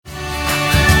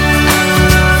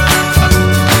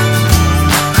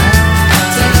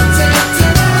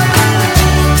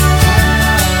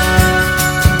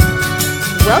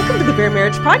the Bare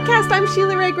Marriage Podcast. I'm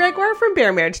Sheila Ray Gregoire from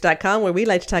BareMarriage.com, where we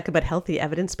like to talk about healthy,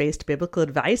 evidence-based biblical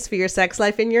advice for your sex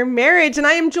life and your marriage. And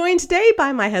I am joined today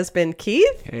by my husband,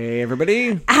 Keith. Hey,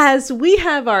 everybody. As we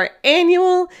have our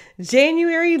annual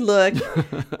January look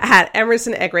at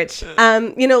Emerson Eggerichs.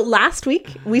 Last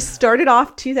week we started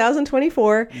off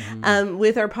 2024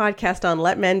 with our podcast on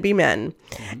Let Men Be Men,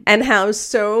 and how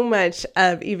so much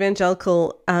of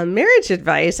evangelical marriage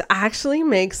advice actually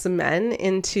makes the men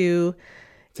into...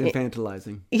 It's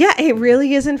infantilizing. Yeah, it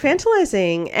really is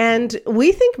infantilizing. And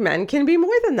we think men can be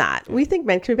more than that. We think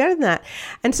men can be better than that.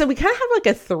 And so we kind of have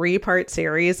like a 3-part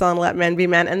series on Let Men Be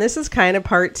Men. And this is kind of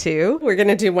part 2. We're going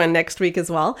to do one next week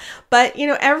as well. But,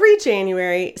 every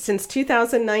January since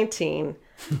 2019...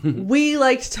 we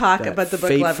like to talk about the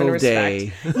book Love and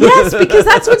Respect. Yes, because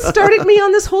that's what started me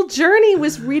on this whole journey,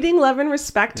 was reading Love and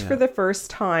Respect for the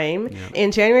first time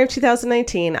in January of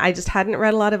 2019. I just hadn't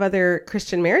read a lot of other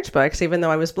Christian marriage books, even though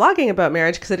I was blogging about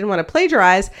marriage because I didn't want to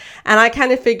plagiarize. And I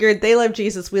kind of figured they love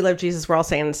Jesus, we love Jesus, we're all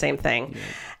saying the same thing. Yeah.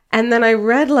 And then I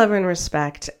read Love and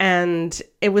Respect, and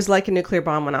it was like a nuclear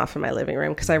bomb went off in my living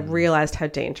room because I realized how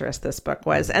dangerous this book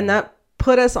was. And that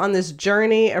put us on this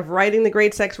journey of writing The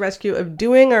Great Sex Rescue, of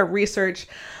doing our research,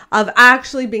 of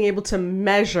actually being able to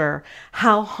measure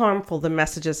how harmful the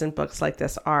messages in books like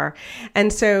this are.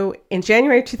 And so in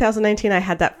January of 2019, I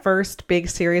had that first big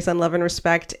series on Love and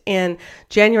Respect. In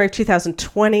January of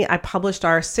 2020, I published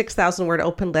our 6,000-word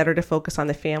open letter to focus on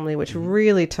the family, which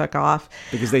really took off.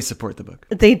 Because they support the book.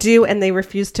 They do, and they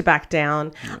refuse to back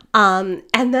down. Yeah.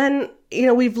 And then...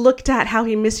 we've looked at how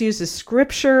he misuses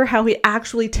scripture, how he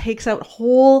actually takes out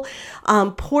whole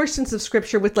portions of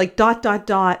scripture with like ...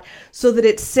 so that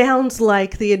it sounds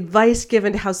like the advice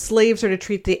given to how slaves are to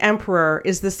treat the emperor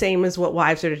is the same as what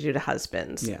wives are to do to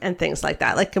husbands and things like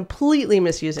that, like completely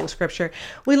misusing scripture.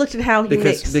 We looked at how he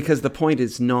Because the point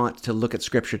is not to look at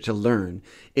scripture to learn.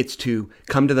 It's to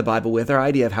come to the Bible with our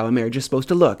idea of how a marriage is supposed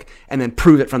to look and then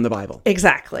prove it from the Bible.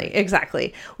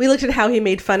 Exactly. We looked at how he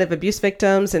made fun of abuse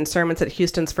victims in sermons at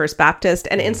Houston's First Baptist.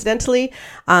 And incidentally,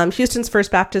 Houston's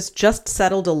First Baptist just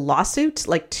settled a lawsuit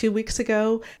like 2 weeks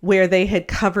ago where they had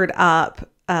covered up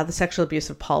the sexual abuse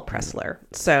of Paul Pressler.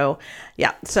 So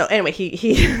anyway,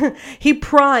 he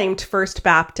primed First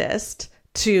Baptist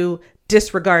to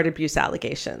disregard abuse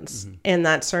allegations in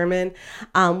that sermon.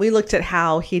 We looked at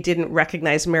how he didn't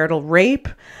recognize marital rape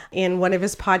in one of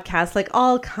his podcasts, like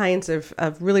all kinds of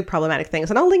really problematic things.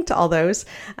 And I'll link to all those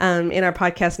in our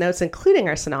podcast notes, including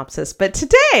our synopsis. But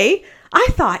today, I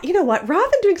thought, you know what, rather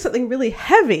than doing something really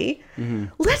heavy,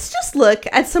 let's just look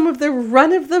at some of the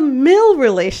run-of-the-mill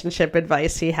relationship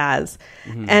advice he has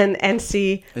and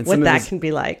see what that can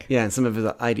be like. Yeah, and some of his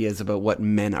ideas about what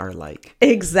men are like.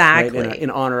 Exactly. Right? In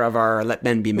honor of our Let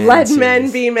Men Be Men series.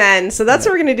 Men Be Men. So that's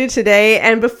what we're going to do today.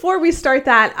 And before we start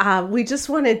that, we just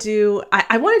want to do,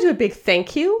 I want to do a big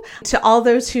thank you to all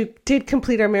those who did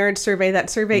complete our marriage survey. That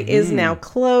survey is now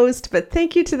closed, but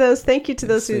thank you to those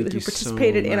who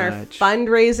participated in our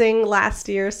fundraising last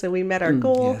year. So we met our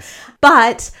goal,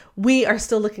 but we are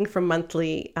still looking for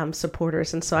monthly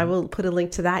supporters. And so I will put a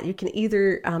link to that. You can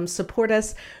either support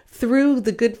us through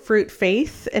the Good Fruit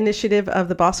Faith initiative of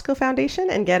the Bosco Foundation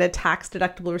and get a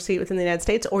tax-deductible receipt within the United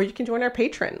States, or you can join our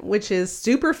Patreon, which is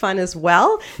super fun as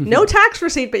well. No tax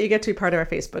receipt, but you get to be part of our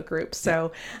Facebook group.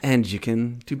 So, and you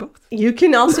can do both. You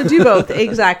can also do both.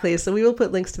 Exactly. So we will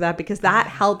put links to that because that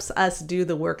helps us do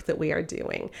the work that we are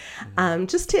doing.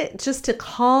 Just to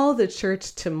call the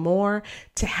church to more,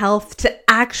 to health,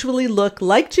 to actually look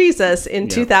like Jesus in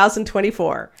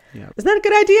 2024. Yeah. Isn't that a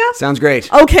good idea? Sounds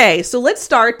great. Okay, so let's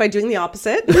start by doing the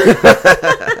opposite.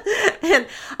 And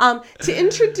to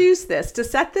introduce this, to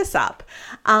set this up,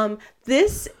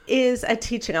 this is a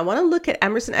teaching. I want to look at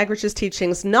Emerson Eggerichs'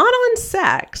 teachings, not on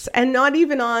sex and not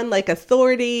even on like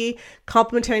authority,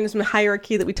 complementarianism,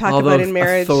 hierarchy that we talk about in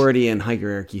marriage. Authority and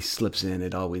hierarchy slips in.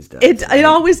 It always does. It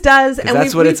always does. And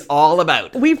that's what it's all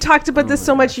about. We've talked about this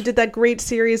so much. You did that great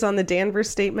series on the Danvers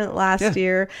statement last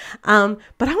year. But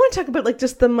I want to talk about like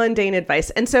just the mundane advice.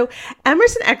 And so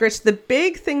Emerson Eggerichs, the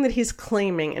big thing that he's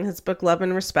claiming in his book, Love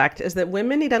and Respect, is that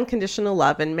women need unconditional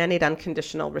love and men need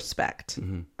unconditional respect.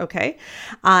 Okay.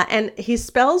 And he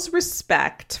spells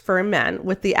respect for men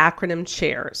with the acronym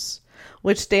CHAIRS,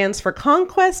 which stands for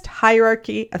conquest,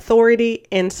 hierarchy, authority,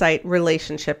 insight,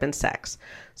 relationship, and sex.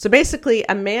 So basically,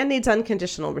 a man needs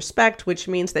unconditional respect, which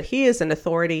means that he is an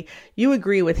authority. You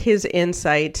agree with his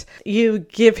insight. You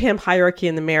give him hierarchy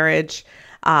in the marriage.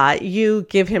 You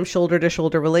give him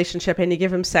shoulder-to-shoulder relationship, and you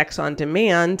give him sex on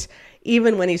demand,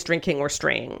 even when he's drinking or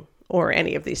straying or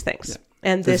any of these things.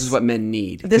 And this is what men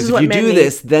need. This is if what you men do need.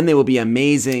 this, then they will be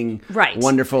amazing, Right.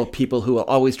 wonderful people who will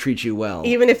always treat you well.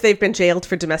 Even if they've been jailed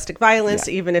for domestic violence,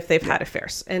 even if they've had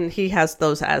affairs. And he has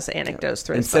those as anecdotes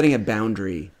through And his setting book. a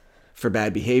boundary for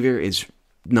bad behavior is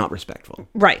not respectful.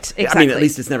 Right, exactly. I mean, at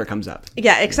least it never comes up.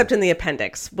 Yeah, except in the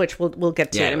appendix, which we'll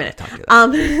get to in a minute. We'll talk to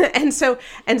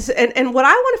that. And what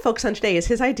I want to focus on today is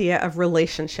his idea of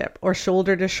relationship or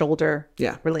shoulder to shoulder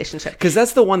relationship. Because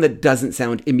that's the one that doesn't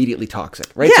sound immediately toxic,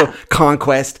 right? Yeah. So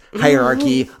conquest,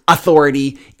 hierarchy,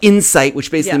 authority, insight, which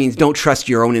basically means don't trust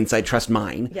your own insight, trust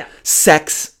mine. Yeah.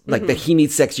 Sex, like that he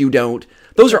needs sex, you don't.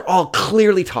 Those are all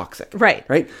clearly toxic. Right.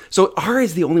 Right? So R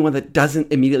is the only one that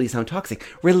doesn't immediately sound toxic.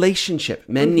 Relationship.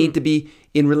 Men need to be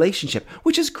in relationship,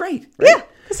 which is great. Right? Yeah,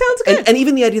 that sounds good. And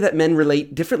even the idea that men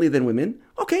relate differently than women,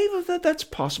 okay, well, that's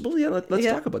possible. Yeah, let's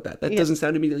talk about that. That doesn't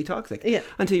sound immediately toxic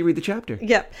until you read the chapter.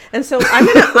 Yeah. And so I'm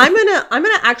gonna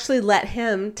actually let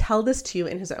him tell this to you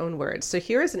in his own words. So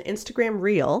here is an Instagram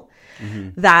reel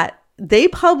that they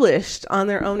published on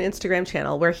their own Instagram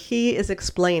channel where he is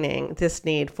explaining this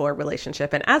need for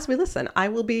relationship. And as we listen, I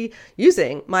will be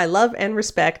using my love and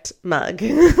respect mug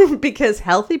because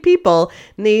healthy people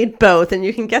need both. And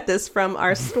you can get this from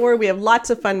our store. We have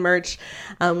lots of fun merch.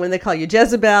 When they call you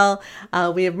Jezebel,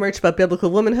 we have merch about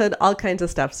biblical womanhood, all kinds of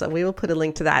stuff. So we will put a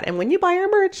link to that. And when you buy our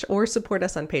merch or support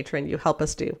us on Patreon, you help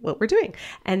us do what we're doing.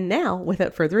 And now,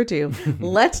 without further ado,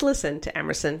 let's listen to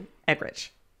Emerson Eggerichs.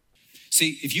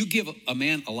 See, if you give a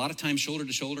man a lot of time shoulder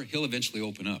to shoulder, he'll eventually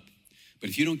open up. But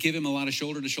if you don't give him a lot of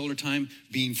shoulder to shoulder time,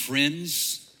 being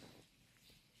friends,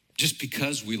 just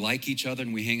because we like each other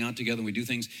and we hang out together and we do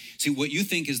things. See, what you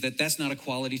think is that that's not a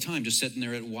quality time, just sitting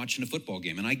there watching a football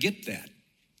game. And I get that.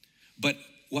 But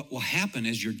what will happen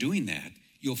as you're doing that,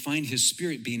 you'll find his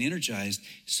spirit being energized,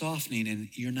 softening, and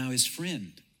you're now his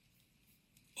friend.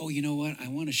 Oh, you know what? I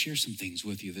want to share some things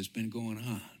with you that's been going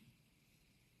on.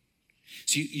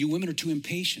 See, you women are too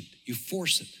impatient. You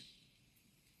force it.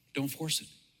 Don't force it.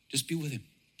 Just be with him.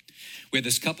 We had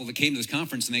this couple that came to this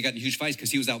conference and they got in huge fights because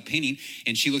he was out painting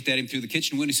and she looked at him through the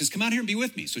kitchen window. He says, come out here and be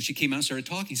with me. So she came out and started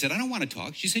talking. He said, I don't want to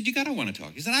talk. She said, you got to want to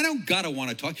talk. He said, I don't got to want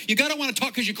to talk. You got to want to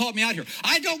talk because you called me out here.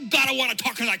 I don't got to want to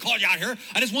talk because I called you out here.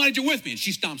 I just wanted you with me. And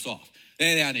she stomps off.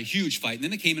 They had a huge fight. And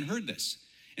then they came and heard this.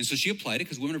 And so she applied it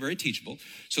because women are very teachable.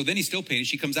 So then he's still painting.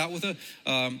 She comes out with a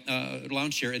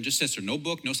lounge chair and just sits there. No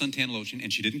book, no suntan lotion.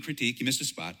 And she didn't critique. He missed a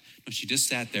spot. No, she just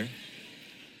sat there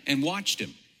and watched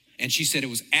him. And she said it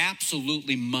was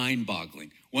absolutely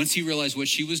mind-boggling. Once he realized what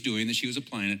she was doing, that she was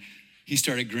applying it, he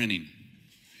started grinning.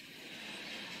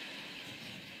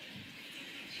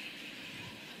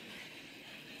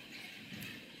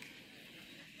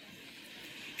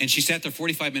 And she sat there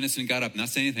 45 minutes and got up, not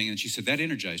saying anything. And she said, that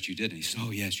energized you, didn't it? He said, oh,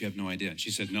 yes, you have no idea. And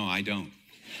she said, no, I don't.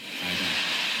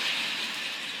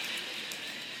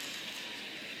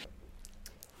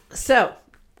 So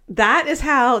that is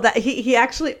how that he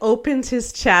actually opens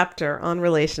his chapter on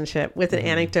relationship with an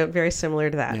anecdote very similar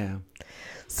to that. Yeah.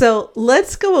 So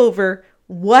let's go over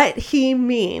what he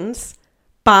means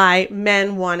by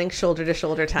men wanting shoulder to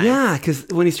shoulder time. Yeah, because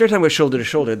when you start talking about shoulder to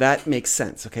shoulder, that makes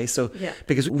sense. Okay, so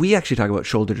because we actually talk about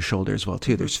shoulder to shoulder as well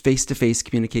too. There's face to face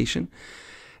communication,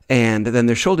 and then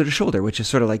there's shoulder to shoulder, which is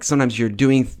sort of like sometimes you're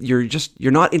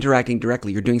not interacting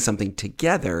directly. You're doing something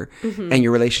together, and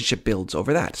your relationship builds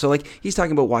over that. So like he's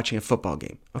talking about watching a football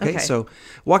game. Okay. So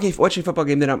watching a football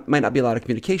game, there might not be a lot of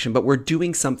communication, but we're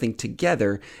doing something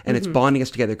together, and it's bonding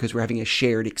us together because we're having a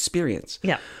shared experience.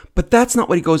 Yeah. But that's not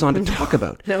what he goes on to talk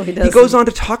about. No, he doesn't. He goes on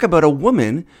to talk about a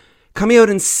woman coming out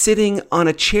and sitting on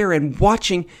a chair and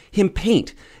watching him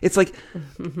paint. It's like,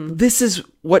 this is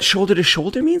what shoulder to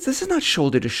shoulder means? This is not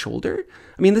shoulder to shoulder.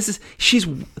 I mean, she's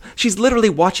literally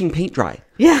watching paint dry.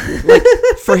 Yeah. Like,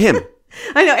 for him.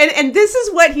 I know. And this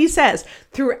is what he says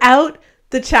throughout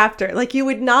the chapter. Like, you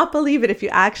would not believe it if you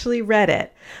actually read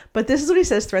it. But this is what he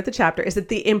says throughout the chapter, is that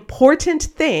the important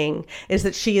thing is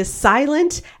that she is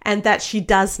silent and that she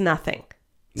does nothing.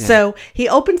 Yeah. So he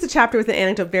opens the chapter with an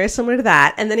anecdote very similar to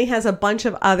that. And then he has a bunch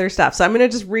of other stuff. So I'm going to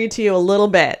just read to you a little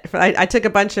bit. I took a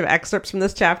bunch of excerpts from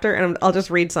this chapter and I'll just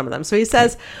read some of them. So he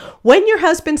says, when your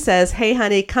husband says, hey,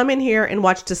 honey, come in here and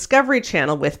watch Discovery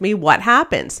Channel with me, what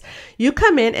happens? You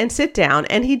come in and sit down,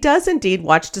 and he does indeed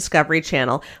watch Discovery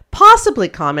Channel, possibly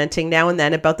commenting now and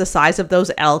then about the size of those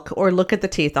elk or look at the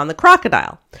teeth on the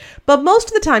crocodile. But most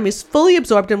of the time he's fully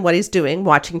absorbed in what he's doing,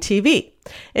 watching TV.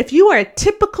 If you are a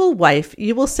typical wife,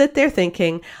 you will sit there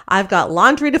thinking, I've got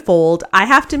laundry to fold, I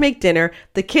have to make dinner,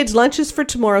 the kids' lunches for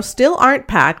tomorrow still aren't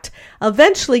packed.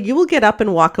 Eventually, you will get up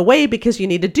and walk away because you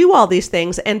need to do all these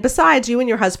things. And besides, you and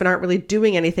your husband aren't really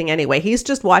doing anything anyway. He's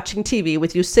just watching TV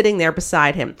with you sitting there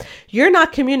beside him. You're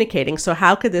not communicating, so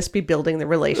how could this be building the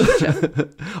relationship?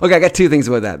 Okay, I got two things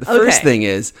about that. The first thing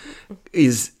is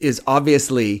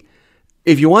obviously,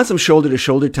 if you want some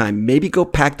shoulder-to-shoulder time, maybe go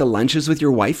pack the lunches with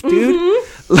your wife, dude.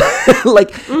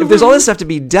 If there's all this stuff to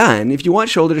be done, if you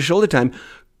want shoulder-to-shoulder time,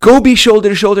 go be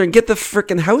shoulder-to-shoulder and get the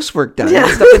frickin' housework done. Yeah.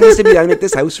 Stuff that needs to be done to make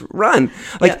this house run.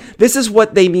 This is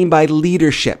what they mean by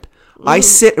leadership. I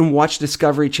sit and watch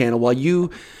Discovery Channel while you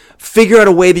figure out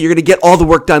a way that you're going to get all the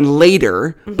work done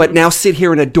later, but now sit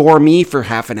here and adore me for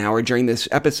half an hour during this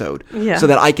episode so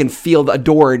that I can feel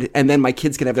adored, and then my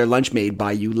kids can have their lunch made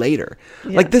by you later.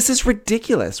 Yeah. This is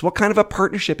ridiculous. What kind of a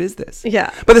partnership is this?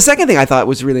 Yeah. But the second thing I thought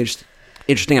was really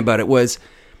interesting about it was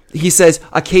he says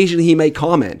occasionally he may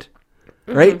comment.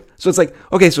 Right? So it's like,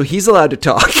 okay, so he's allowed to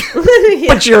talk,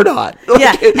 but you're not.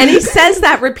 And he says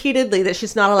that repeatedly, that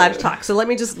she's not allowed to talk. So let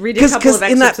me just read a couple of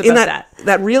excerpts about that.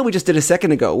 That reel we just did a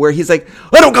second ago where he's like,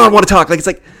 I don't want to talk. It's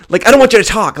like, I don't want you to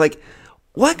talk. Like,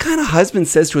 what kind of husband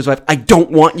says to his wife, I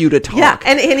don't want you to talk? Yeah,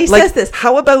 and he says this.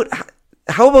 How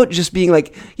about just being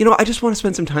like, I just want to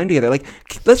spend some time together. Like,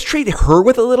 let's treat her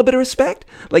with a little bit of respect.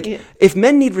 If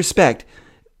men need respect,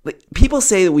 people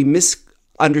say that we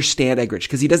understand Eggerichs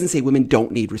because he doesn't say women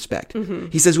don't need respect.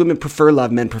 He says women prefer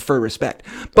love, men prefer respect.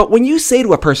 But when you say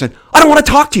to a person, I don't want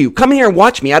to talk to you, come here and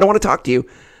watch me, I don't want to talk to you,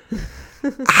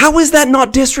 how is that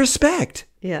not disrespect?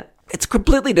 Yeah. It's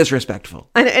completely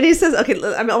disrespectful. And he says, okay,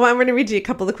 I'm going to read you a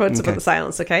couple of the quotes about the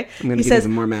silence, okay? I'm going to get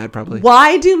even more mad probably.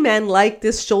 Why do men like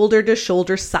this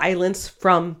shoulder-to-shoulder silence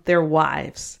from their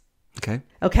wives?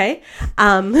 Okay.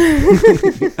 I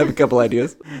have a couple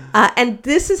ideas. And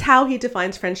this is how he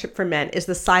defines friendship for men, is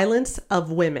the silence of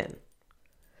women.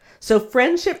 So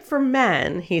friendship for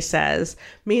men, he says,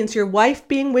 means your wife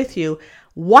being with you,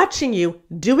 watching you,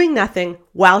 doing nothing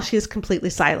while she is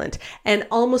completely silent. And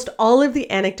almost all of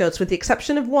the anecdotes, with the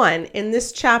exception of one in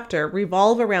this chapter,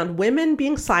 revolve around women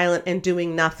being silent and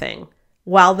doing nothing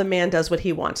while the man does what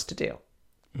he wants to do.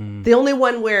 The only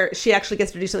one where she actually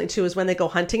gets to do something too is when they go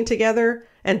hunting together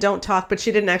and don't talk, but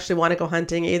she didn't actually want to go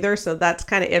hunting either. So that's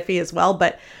kind of iffy as well.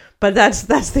 But that's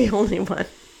the only one.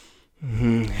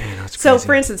 Yeah, so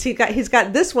for instance, he's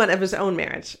got this one of his own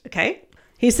marriage. Okay.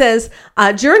 He says,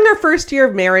 during our first year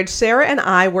of marriage, Sarah and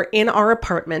I were in our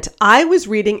apartment. I was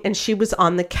reading and she was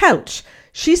on the couch.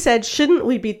 She said, shouldn't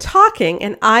we be talking?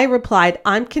 And I replied,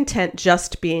 I'm content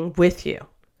just being with you.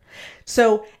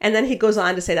 So, and then he goes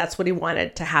on to say that's what he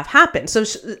wanted to have happen. So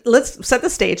let's set the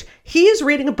stage. He is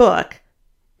reading a book.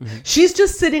 She's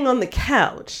just sitting on the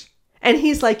couch. And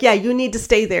he's like, yeah, you need to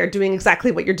stay there doing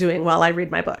exactly what you're doing while I read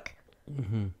my book.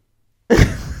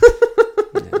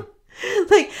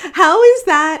 Like, how is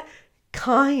that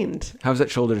kind? How is that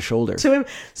shoulder to shoulder? To him.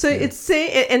 So it's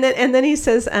saying, and then he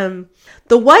says,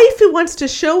 the wife who wants to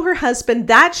show her husband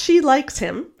that she likes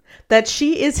him, that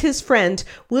she is his friend,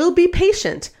 will be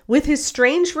patient with his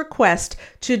strange request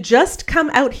to just come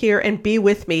out here and be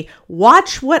with me.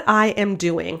 Watch what I am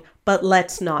doing, but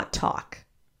let's not talk.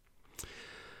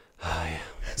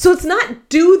 So it's not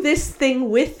do this thing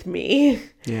with me.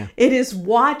 Yeah. It is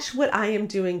watch what I am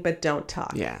doing, but don't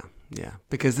talk. Yeah. Yeah.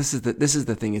 Because this is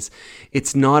the thing is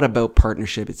it's not about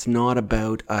partnership. It's not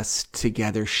about us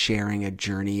together sharing a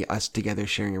journey, us together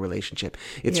sharing a relationship.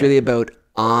 It's really about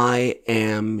I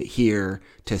am here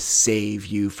to save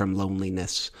you from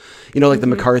loneliness. Like the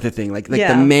MacArthur thing, like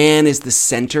the man is the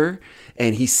center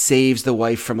and he saves the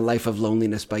wife from a life of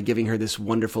loneliness by giving her this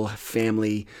wonderful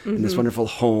family and this wonderful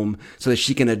home so that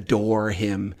she can adore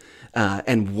him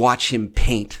and watch him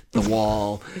paint the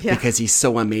wall because he's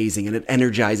so amazing, and it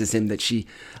energizes him that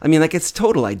it's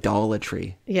total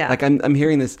idolatry. Yeah. Like I'm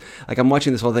hearing this, like I'm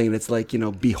watching this whole thing and it's like,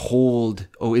 behold,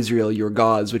 O Israel, your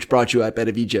gods, which brought you up out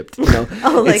of Egypt,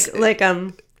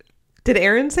 did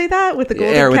Aaron say that with the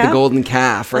golden calf? Yeah, with the golden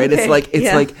calf, right?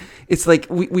 Okay. It's like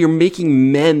we are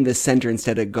making men the center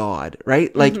instead of God,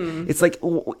 right? Like it's like,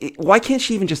 why can't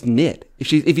she even just knit? If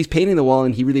he's painting the wall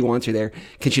and he really wants her there,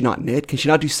 can she not knit? Can she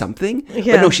not do something?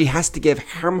 Yeah. But no, she has to give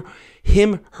him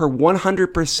her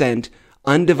 100%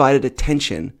 undivided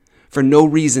attention for no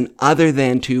reason other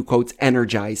than to, quotes,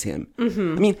 energize him.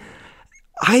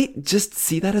 I just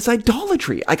see that as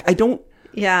idolatry. I don't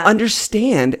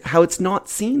understand how it's not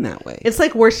seen that way. It's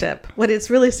like worship. What it's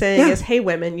really saying is, hey,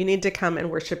 women, you need to come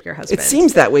and worship your husband. It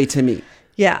seems that way to me.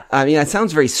 Yeah. It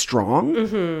sounds very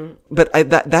strong, but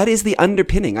that is the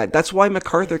underpinning. That's why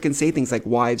MacArthur can say things like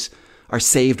wives are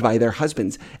saved by their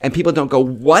husbands. And people don't go,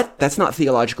 what? That's not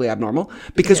theologically abnormal.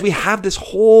 Because we have this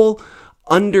whole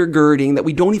undergirding that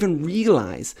we don't even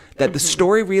realize that the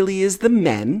story really is the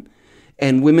men,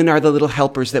 and women are the little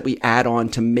helpers that we add on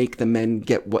to make the men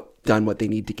get done what they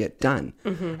need to get done.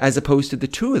 As opposed to the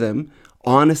two of them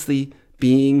honestly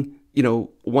being,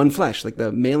 one flesh, like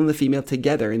the male and the female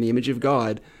together in the image of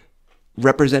God,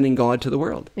 representing God to the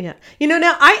world. Yeah.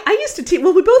 Now I used to teach,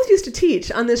 we both used to teach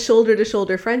on this shoulder to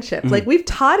shoulder friendship. Like we've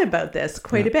taught about this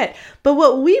quite a bit, but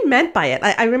what we meant by it,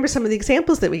 I remember some of the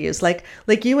examples that we used, like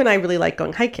you and I really like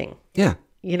going hiking. Yeah.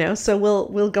 So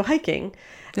we'll go hiking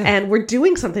and we're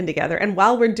doing something together. And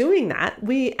while we're doing that,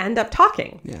 we end up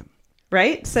talking. Yeah.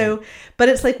 Right. So, but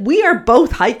it's like, we are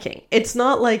both hiking. It's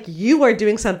not like you are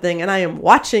doing something and I am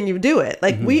watching you do it.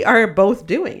 Like we are both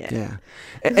doing it. Yeah.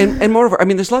 And moreover,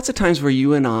 there's lots of times where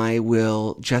you and I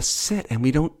will just sit and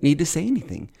we don't need to say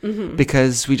anything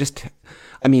because we just,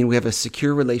 we have a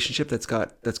secure relationship that's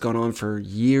gone on for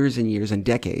years and years and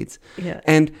decades. Yeah.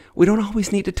 And we don't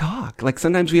always need to talk. Like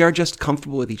sometimes we are just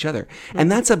comfortable with each other.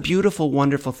 And that's a beautiful,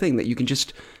 wonderful thing, that you can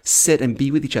just sit and be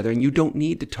with each other and you don't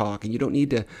need to talk and you don't need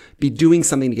to be doing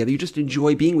something together. You just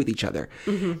enjoy being with each other.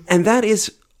 And that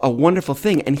is a wonderful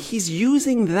thing. And he's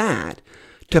using that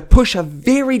to push a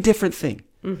very different thing.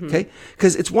 Okay?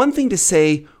 Because it's one thing to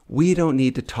say, we don't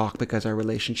need to talk because our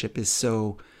relationship is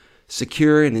so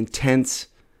secure and intense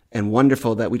and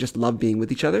wonderful that we just love being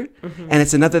with each other. And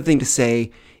it's another thing to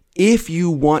say, if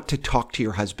you want to talk to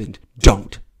your husband,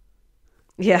 don't.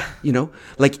 Yeah.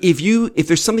 Like if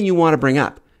there's something you want to bring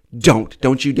up,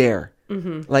 don't you dare.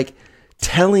 Like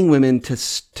telling women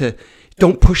to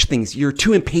don't push things. You're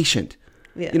too impatient.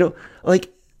 Yeah.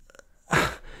 Like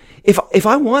if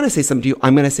I want to say something to you,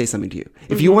 I'm going to say something to you.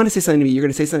 If you want to say something to me, you're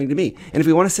going to say something to me. And if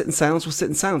we want to sit in silence, we'll sit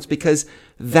in silence because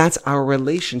that's our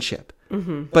relationship.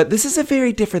 But this is a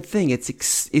very different thing. It's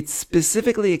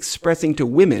specifically expressing to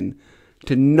women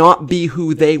to not be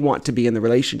who they want to be in the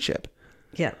relationship.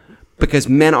 Yeah. Because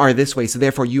men are this way, so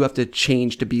therefore you have to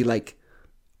change to be like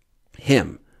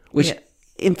him, which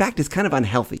in fact is kind of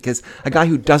unhealthy, because a guy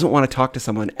who doesn't want to talk to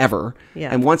someone ever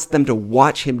and wants them to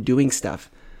watch him doing stuff.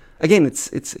 Again,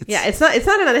 it's not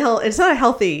a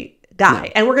healthy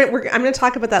guy. No. And I'm going to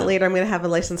talk about that later. I'm going to have a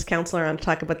licensed counselor on to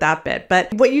talk about that bit.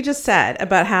 But what you just said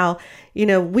about how,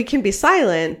 we can be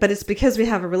silent, but it's because we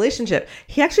have a relationship.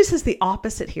 He actually says the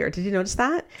opposite here. Did you notice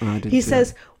that? He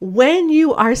says, when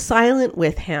you are silent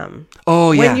with him,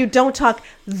 when you don't talk,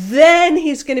 then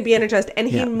he's going to be energized and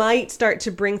he might start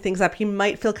to bring things up. He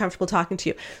might feel comfortable talking to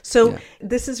you. So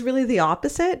this is really the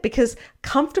opposite, because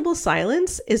comfortable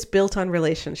silence is built on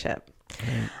relationship.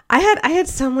 I had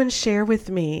someone share with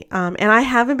me, and I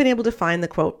haven't been able to find the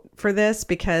quote for this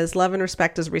because Love and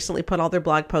Respect has recently put all their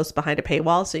blog posts behind a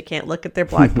paywall, so you can't look at their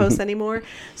blog posts anymore.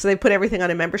 So they put everything on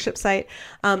a membership site.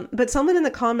 But someone in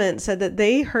the comments said that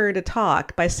they heard a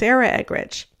talk by Sarah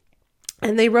Eggerichs,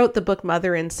 and they wrote the book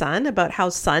Mother and Son about how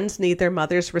sons need their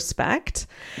mother's respect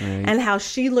and how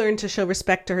she learned to show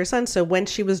respect to her son. So when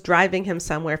she was driving him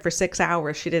somewhere for 6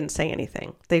 hours, she didn't say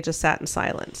anything. They just sat in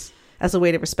silence as a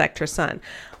way to respect her son.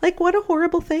 Like, what a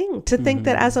horrible thing to think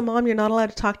that as a mom, you're not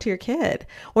allowed to talk to your kid,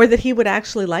 or that he would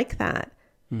actually like that.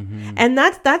 And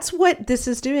that's what this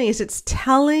is doing, is it's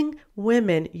telling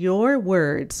women your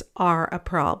words are a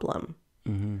problem.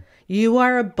 You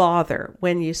are a bother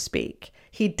when you speak.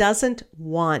 He doesn't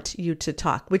want you to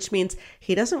talk, which means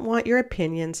he doesn't want your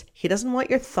opinions. He doesn't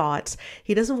want your thoughts.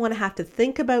 He doesn't want to have to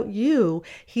think about you.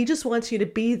 He just wants you to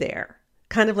be there,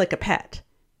 kind of like a pet.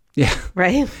 Yeah.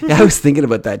 Right? I was thinking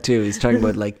about that too. He's talking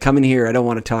about like, come in here. I don't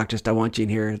want to talk. Just, I want you in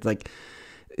here. It's like,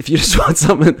 if you just want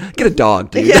something, get a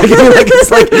dog, dude. Like,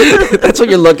 it's like, that's what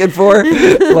you're looking for.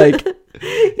 Like,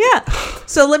 yeah.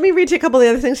 So let me read you a couple of the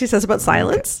other things he says about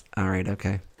silence. Okay. All right.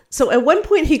 Okay. So at one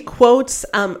point he quotes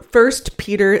 1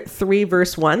 Peter 3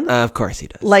 verse 1. Of course he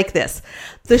does. Like this: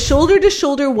 the shoulder to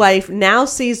shoulder wife now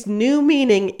sees new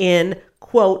meaning in,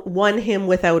 quote, won him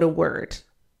without a word.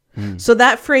 So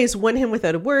that phrase, won him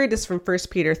without a word, is from 1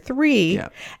 Peter 3.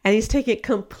 And he's taking it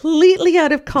completely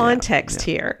out of context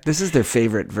here. This is their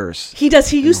favorite verse. He does.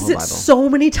 He uses it so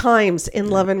many times in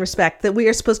Love and Respect that we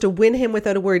are supposed to win him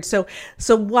without a word. So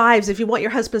wives, if you want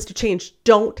your husbands to change,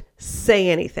 don't say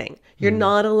anything. You're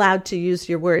not allowed to use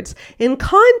your words. In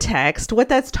context, what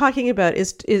that's talking about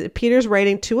is Peter's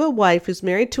writing to a wife who's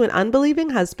married to an unbelieving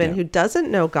husband who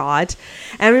doesn't know God.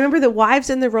 And remember, the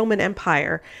wives in the Roman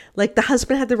Empire, like, the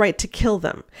husband had the right to kill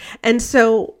them. And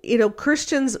so,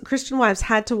 Christian wives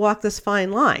had to walk this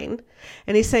fine line.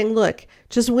 And he's saying, look,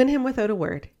 just win him without a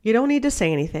word. You don't need to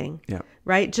say anything.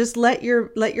 Right? Just let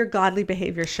your godly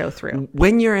behavior show through.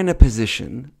 When you're in a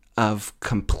position of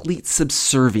complete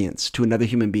subservience to another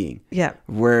human being. Yeah.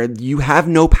 Where you have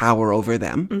no power over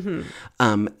them,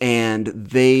 and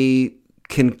they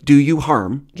can do you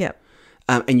harm. Yeah.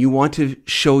 And you want to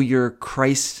show you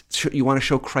want to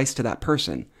show Christ to that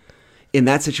person. In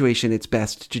that situation, it's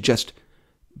best to just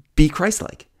be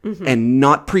Christ-like and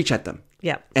not preach at them.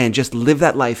 Yeah. And just live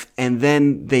that life, and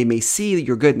then they may see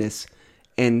your goodness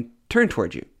and turn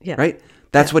toward you. Yeah. Right?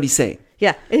 That's what he's saying.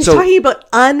 Yeah. And he's talking about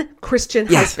unchristian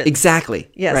husbands. Yeah,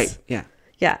 exactly. Yes. Right. Yeah.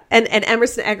 Yeah. And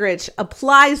Emerson Eggerichs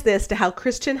applies this to how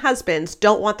Christian husbands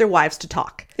don't want their wives to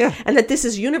talk. Yeah. And that this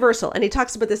is universal. And he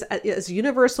talks about this as a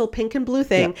universal pink and blue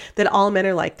thing, that all men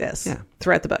are like this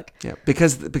throughout the book. Yeah.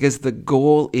 Because the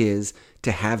goal is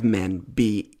to have men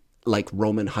be like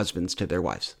Roman husbands to their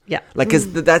wives. Yeah. Like,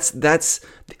 because that's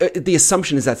the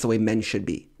assumption is that's the way men should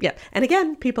be. Yeah. And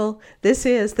again, people, this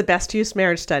is the best used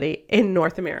marriage study in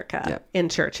North America in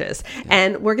churches. Yeah.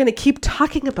 And we're going to keep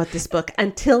talking about this book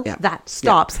until that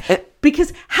stops. Yeah.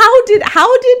 Because how did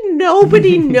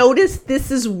nobody notice this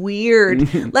is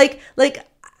weird? Like,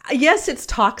 yes, it's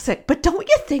toxic, but don't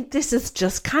you think this is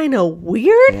just kind of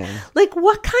weird? Yeah. Like,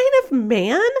 what kind of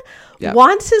man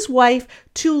wants his wife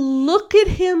to look at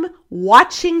him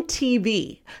watching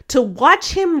TV, to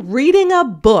watch him reading a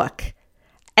book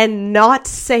and not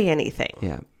say anything?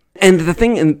 Yeah. And the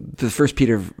thing in the 1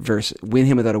 Peter verse, win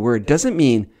him without a word, doesn't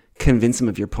mean convince him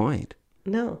of your point.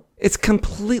 No. It's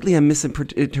completely a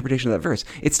misinterpretation of that verse.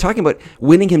 It's talking about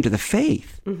winning him to the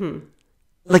faith.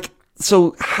 Like,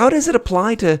 so how does it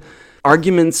apply to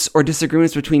arguments or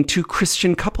disagreements between two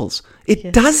Christian couples?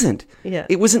 It doesn't. Yeah.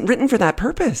 It wasn't written for that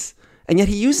purpose. And yet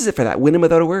he uses it for that. Win him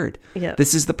without a word. Yeah.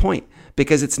 This is the point.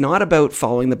 Because it's not about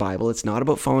following the Bible. It's not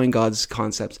about following God's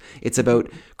concepts. It's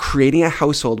about creating a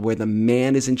household where the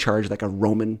man is in charge, like a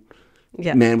Roman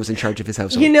man was in charge of his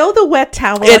household. You know the wet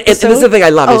towel episode? And this is the thing I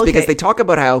love because they talk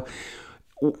about how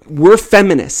we're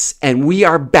feminists and we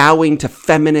are bowing to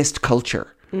feminist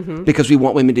culture. Because we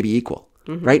want women to be equal,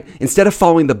 right? Instead of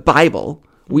following the Bible,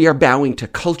 we are bowing to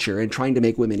culture and trying to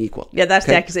make women equal. Yeah, that's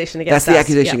the accusation against us. That's the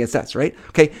accusation against us, right?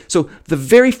 Okay, so the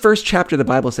very first chapter of the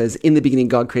Bible says, in the beginning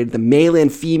God created them, male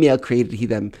and female created he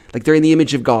them. Like they're in the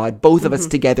image of God, both of us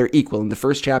together equal in the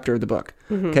first chapter of the book,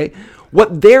 okay?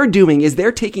 What they're doing is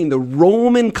they're taking the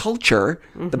Roman culture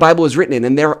the Bible was written in,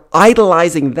 and they're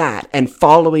idolizing that and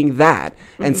following that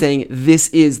and saying, this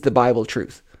is the Bible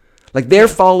truth. Like they're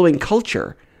following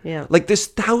culture. Yeah. Like there's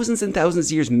thousands and thousands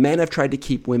of years, men have tried to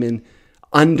keep women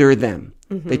under them.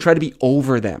 They try to be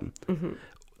over them.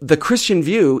 The Christian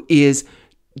view is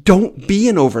don't be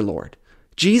an overlord.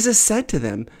 Jesus said to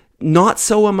them, not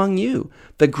so among you.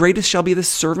 The greatest shall be the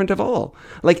servant of all.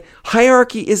 Like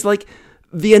hierarchy is like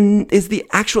the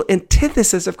actual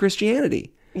antithesis of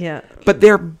Christianity. Yeah. But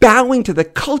they're bowing to the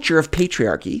culture of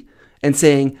patriarchy and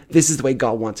saying this is the way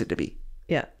God wants it to be.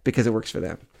 Yeah. Because it works for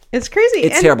them. It's crazy.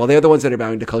 It's terrible. They're the ones that are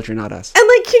bowing to culture, not us. And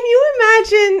like, can you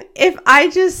imagine if I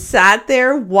just sat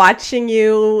there watching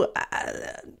you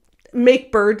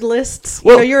make bird lists?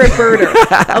 Well, you're a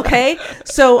birder, okay?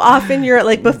 So often you're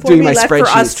like, before we left for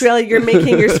Australia, you're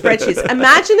making your spreadsheets.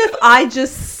 Imagine if I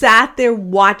just sat there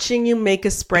watching you make a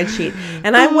spreadsheet,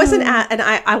 and I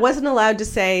wasn't allowed to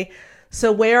say,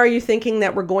 so where are you thinking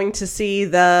that we're going to see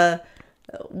the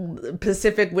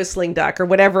Pacific whistling duck or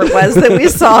whatever it was that we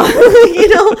saw?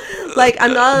 Like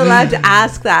I'm not allowed to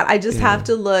ask that. I just have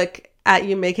to look at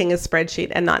you making a spreadsheet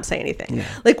and not say anything.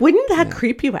 Like, wouldn't that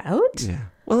creep you out?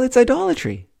 Well, it's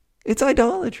idolatry. It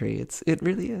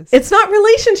really is. It's not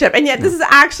relationship. And yet this is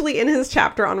actually in his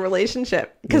chapter on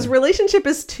relationship, because relationship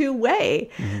is two-way.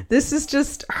 This is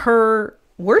just her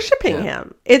worshiping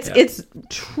him. It's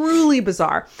truly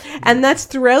bizarre, and that's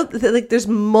throughout. Like, there's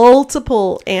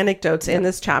multiple anecdotes in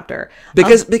this chapter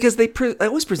because they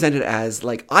always present it as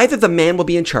like either the man will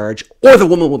be in charge or the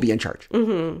woman will be in charge,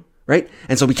 right?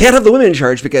 And so we can't have the women in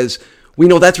charge because we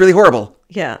know that's really horrible.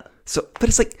 Yeah. So, but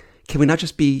it's like, can we not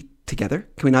just be together?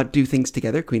 Can we not do things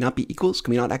together? Can we not be equals?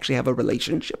 Can we not actually have a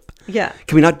relationship? Yeah.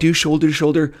 Can we not do shoulder to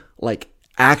shoulder, like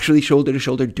actually shoulder to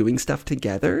shoulder doing stuff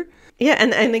together? Yeah,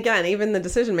 and again, even the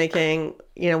decision making,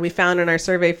 we found in our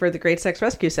survey for the Great Sex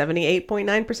Rescue,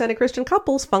 78.9% of Christian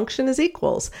couples function as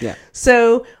equals. Yeah.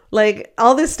 So, like,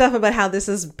 all this stuff about how this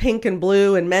is pink and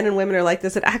blue and men and women are like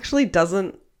this, it actually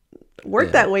doesn't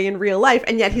work that way in real life.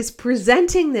 And yet he's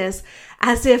presenting this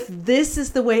as if this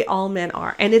is the way all men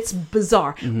are. And it's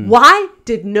bizarre. Why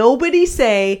did nobody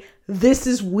say, this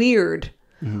is weird?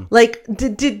 Like,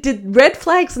 did red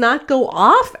flags not go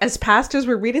off as pastors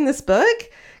were reading this book?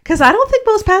 Because I don't think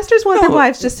most pastors want their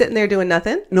wives just sitting there doing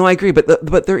nothing. No, I agree.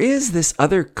 But there is this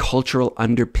other cultural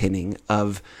underpinning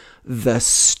of the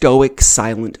stoic,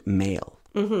 silent male.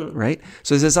 right?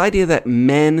 So there's this idea that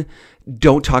men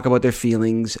don't talk about their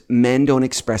feelings, men don't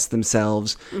express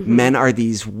themselves, men are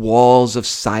these walls of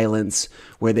silence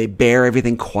where they bear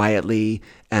everything quietly,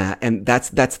 and that's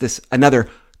this another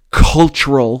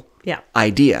cultural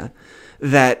idea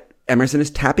that Emerson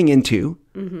is tapping into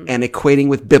and equating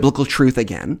with biblical truth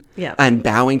again, and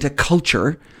bowing to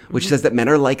culture, which says that men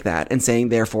are like that, and saying,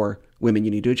 therefore, women,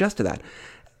 you need to adjust to that.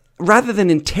 Rather than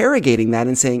interrogating that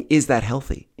and saying, is that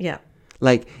healthy? Yeah.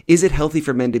 Like, is it healthy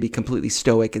for men to be completely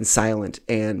stoic and silent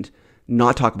and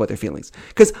not talk about their feelings?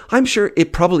 Because I'm sure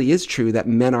it probably is true that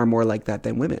men are more like that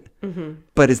than women.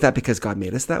 But is that because God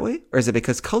made us that way? Or is it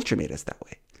because culture made us that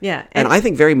way? Yeah. And I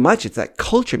think very much it's that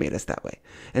culture made us that way.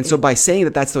 And so by saying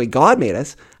that that's the way God made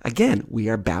us, again, we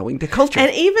are bowing to culture.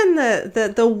 And even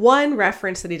the one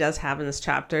reference that he does have in this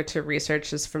chapter to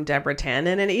research is from Deborah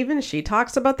Tannen. And even she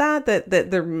talks about that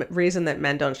the reason that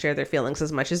men don't share their feelings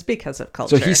as much is because of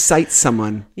culture. So he cites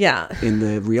someone in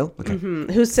the reel? Okay.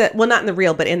 Who said, well, not in the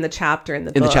reel, but in the chapter in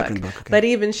the book. The book, okay. But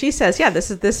even she says,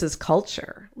 this is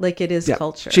culture. Like, it is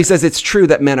culture. She says it's true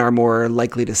that men are more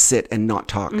likely to sit and not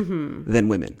talk than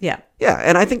women. Yeah. Yeah,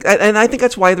 and I think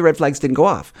that's why the red flags didn't go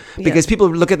off, because people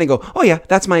look at it and go, "Oh yeah,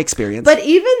 that's my experience." But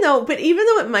even though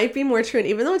it might be more true, and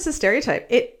even though it's a stereotype,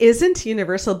 it isn't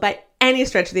universal by any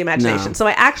stretch of the imagination. No. So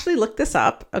I actually looked this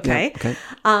up. Okay. Yeah, okay.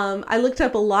 I looked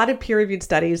up a lot of peer-reviewed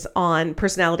studies on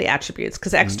personality attributes,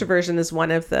 because extroversion is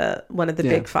one of the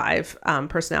big five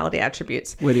personality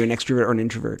attributes. Whether you're an extrovert or an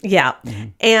introvert. Yeah,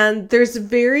 and there's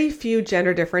very few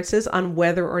gender differences on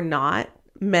whether or not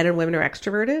men and women are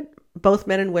extroverted. Both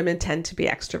men and women tend to be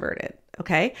extroverted.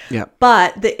 Okay. Yeah.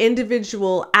 But the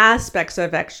individual aspects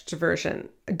of extroversion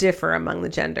differ among the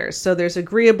genders. So there's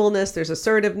agreeableness, there's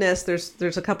assertiveness,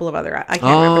 there's a couple of other, I can't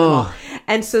remember them all.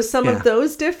 And so some of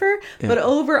those differ, but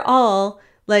overall,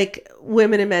 like,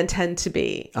 women and men tend to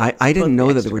be. I didn't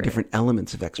know that there were different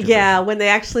elements of extroversion. Yeah, when they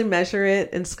actually measure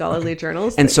it in scholarly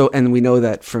journals. And we know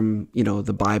that from,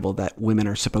 the Bible that women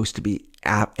are supposed to be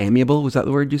amiable. Was that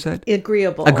the word you said?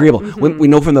 Agreeable. We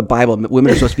know from the Bible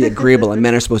women are supposed to be agreeable and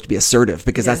men are supposed to be assertive,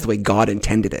 because that's the way God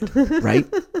intended it,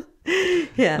 right?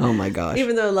 Yeah. Oh my gosh.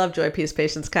 Even though love, joy, peace,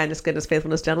 patience, kindness, goodness,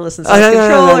 faithfulness, gentleness, and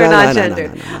self-control are not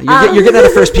gendered. No. You're getting out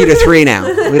of 1 Peter 3 now.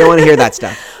 We don't want to hear that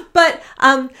stuff.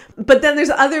 But then there's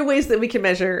other ways that we can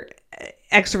measure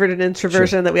extroverted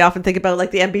introversion that we often think about,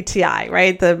 like the MBTI,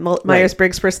 right? The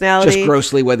Myers-Briggs personality. Just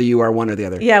grossly whether you are one or the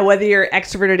other. Yeah, whether you're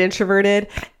extroverted, introverted.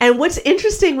 And what's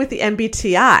interesting with the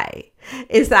MBTI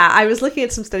is that I was looking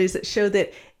at some studies that show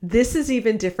that this is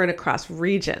even different across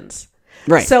regions.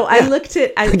 Right. So I looked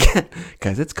at...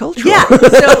 Because it's cultural. Yeah.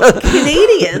 So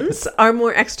Canadians are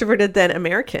more extroverted than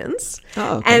Americans.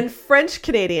 Oh, okay. And French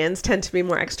Canadians tend to be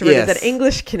more extroverted than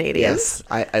English Canadians.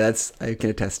 Yes. I can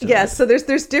attest to that. Yes. So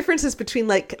there's differences between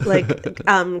like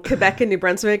Quebec and New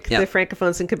Brunswick, the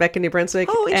Francophones in Quebec and New Brunswick,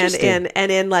 and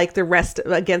in like the rest,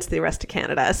 against the rest of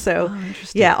Canada. So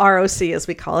ROC, as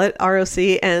we call it, ROC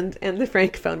and the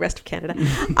Francophone rest of Canada.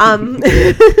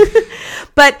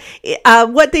 But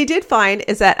what they did find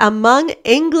is that among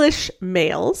English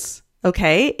males,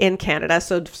 in Canada,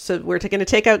 so we're going to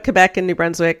take out Quebec and New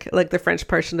Brunswick, like the French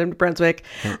portion of New Brunswick.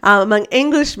 Among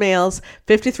English males,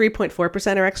 53.4%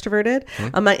 are extroverted.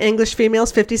 Among English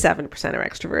females, 57% are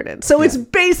extroverted. So it's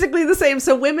basically the same.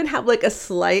 So women have like a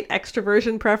slight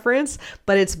extroversion preference,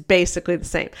 but it's basically the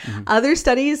same. Other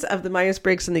studies of the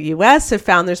Myers-Briggs in the US have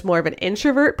found there's more of an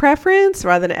introvert preference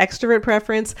rather than an extrovert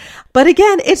preference. But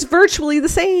again, it's virtually the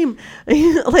same.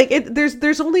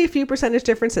 There's only a few percentage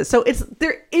differences. So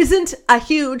there isn't a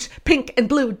huge pink and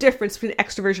blue difference between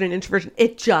extroversion and introversion.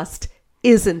 It just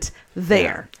isn't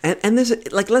there. Yeah. And there's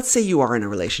let's say you are in a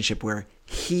relationship where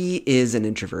he is an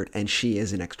introvert and she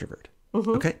is an extrovert.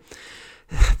 Okay.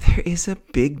 There is a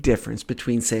big difference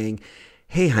between saying,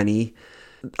 "Hey honey,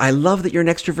 I love that you're an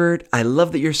extrovert. I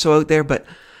love that you're so out there, but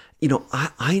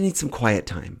I need some quiet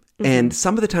time. And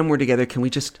some of the time we're together, can we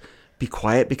just be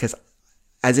quiet? Because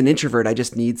as an introvert, I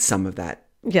just need some of that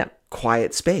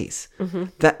quiet space."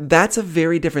 That's a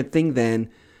very different thing than,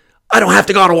 "I don't have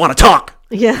to go, I don't want to talk."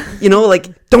 Yeah.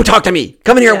 Don't talk to me.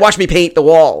 Come in here and watch me paint the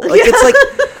wall. It's like,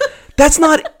 that's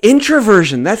not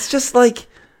introversion. That's just like,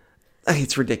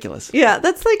 it's ridiculous. Yeah,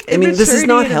 that's like this is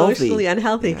not healthy. Emotionally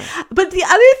unhealthy. Yeah. But the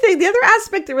other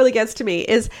aspect that really gets to me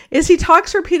is he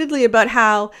talks repeatedly about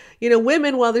how,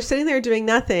 women, while they're sitting there doing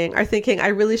nothing, are thinking, "I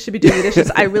really should be doing the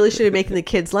dishes. I really should be making the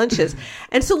kids' lunches."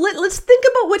 And so let's think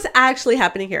about what's actually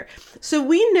happening here. So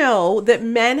we know that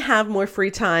men have more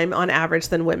free time on average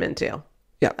than women do.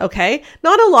 Yeah. Okay.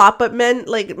 Not a lot, but men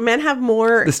have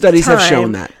more. The studies time. have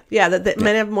shown that. Yeah. That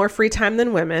men have more free time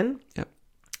than women. Yep.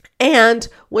 And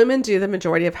women do the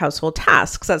majority of household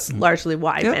tasks. That's largely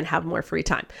why men have more free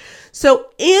time. So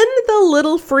in the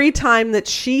little free time that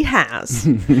she has,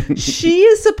 she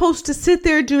is supposed to sit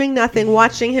there doing nothing,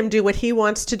 watching him do what he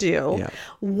wants to do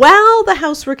while the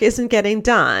housework isn't getting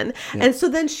done. And so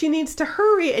then she needs to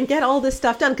hurry and get all this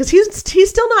stuff done because he's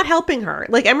still not helping her.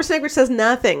 Like Emerson Eggerichs says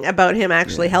nothing about him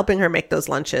actually helping her make those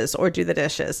lunches or do the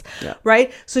dishes,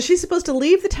 right? So she's supposed to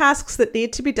leave the tasks that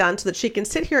need to be done so that she can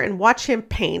sit here and watch him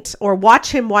paint or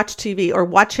watch him watch TV or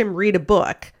watch him read a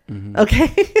book.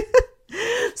 Okay.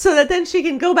 So that then she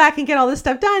can go back and get all this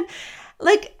stuff done.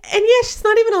 Like, and she's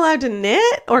not even allowed to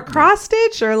knit or cross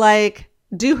stitch or like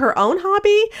do her own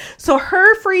hobby. So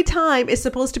her free time is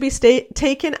supposed to be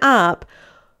taken up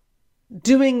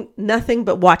doing nothing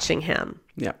but watching him.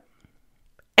 Yeah.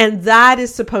 And that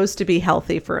is supposed to be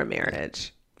healthy for a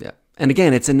marriage. Yeah. And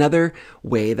again, it's another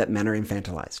way that men are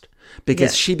infantilized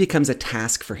because she becomes a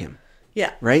task for him.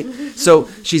 Yeah. Right? So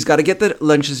she's got to get the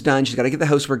lunches done. She's got to get the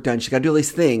housework done. She's got to do all these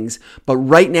things. But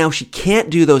right now she can't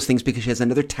do those things because she has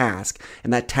another task.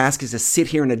 And that task is to sit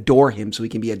here and adore him so he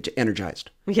can be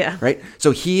energized. Yeah. Right?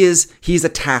 So he's a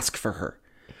task for her.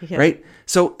 Yeah. Right?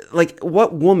 So like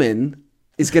what woman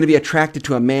is going to be attracted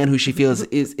to a man who she feels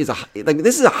is this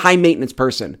is a high maintenance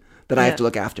person that I have to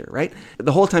look after. Right?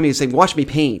 The whole time he's saying, watch me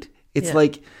paint. It's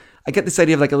like, I get this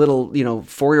idea of like a little,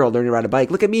 4-year-old learning to ride a bike.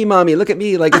 Look at me, mommy. Look at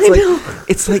me. Like,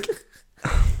 it's like,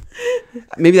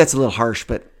 maybe that's a little harsh,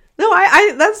 but. No,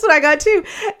 I that's what I got too.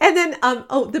 And then,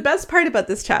 the best part about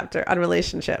this chapter on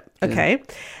relationship. Okay.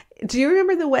 Yeah. Do you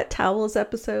remember the wet towels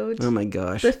episode? Oh my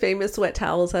gosh. The famous wet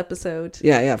towels episode.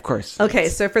 Yeah, of course. Okay.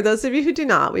 So for those of you who do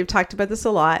not, we've talked about this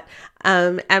a lot.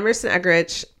 Emerson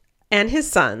Eggerichs and his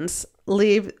sons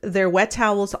leave their wet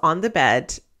towels on the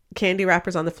bed, candy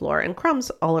wrappers on the floor, and crumbs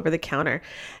all over the counter.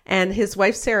 And his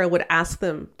wife, Sarah, would ask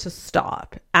them to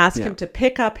stop, ask him to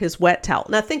pick up his wet towel.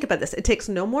 Now think about this. It takes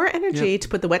no more energy to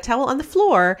put the wet towel on the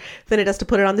floor than it does to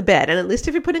put it on the bed. And at least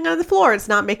if you're putting it on the floor, it's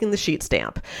not making the sheets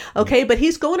damp. Okay. But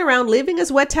he's going around leaving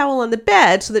his wet towel on the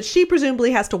bed so that she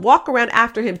presumably has to walk around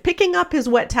after him, picking up his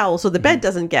wet towel so the bed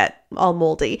doesn't get all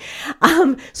moldy.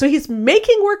 So he's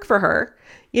making work for her.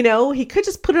 He could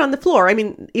just put it on the floor. I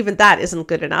mean, even that isn't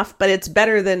good enough, but it's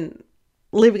better than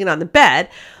leaving it on the bed.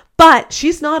 But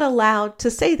she's not allowed to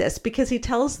say this because he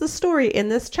tells the story in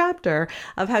this chapter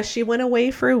of how she went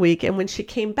away for a week. And when she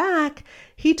came back,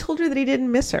 he told her that he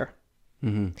didn't miss her.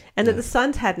 And that the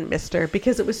sons hadn't missed her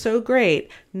because it was so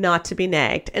great not to be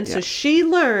nagged. And so she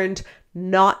learned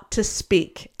not to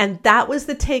speak. And that was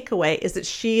the takeaway, is that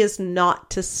she is not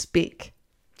to speak.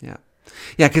 Yeah.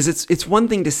 Yeah, because it's one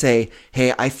thing to say,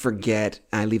 hey, I forget,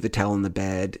 I leave the towel in the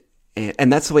bed,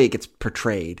 and that's the way it gets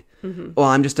portrayed. Well,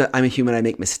 I'm a human, I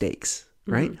make mistakes,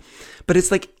 right? But it's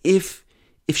like if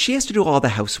she has to do all the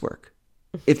housework,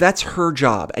 if that's her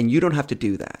job and you don't have to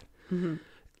do that,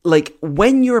 like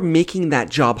when you're making that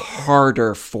job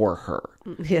harder for her,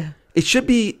 it should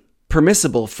be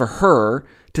permissible for her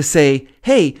to say,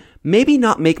 hey, maybe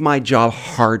not make my job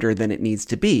harder than it needs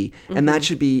to be. And that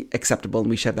should be acceptable. And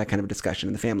we should have that kind of discussion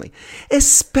in the family,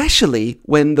 especially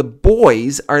when the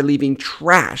boys are leaving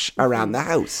trash around the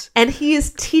house. And he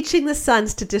is teaching the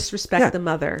sons to disrespect the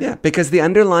mother. Yeah. Because the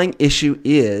underlying issue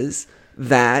is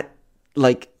that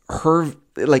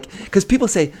because people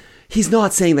say he's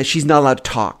not saying that she's not allowed to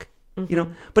talk,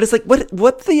 but it's like,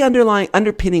 what the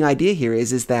underpinning idea here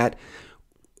is that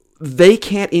they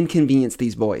can't inconvenience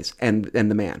these boys and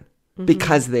the man.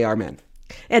 Because they are men.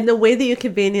 And the way that you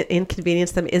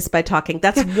inconvenience them is by talking.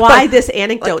 That's why this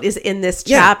anecdote is in this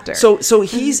chapter. So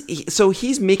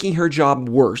he's making her job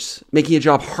worse, making a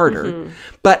job harder.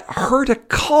 But her to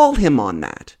call him on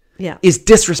that is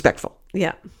disrespectful.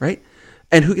 Yeah. Right?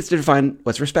 And who gets to define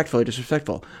what's respectful or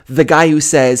disrespectful? The guy who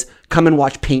says, come and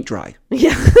watch paint dry.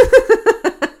 Yeah.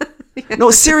 No,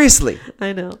 seriously.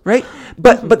 I know. Right?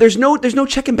 But there's no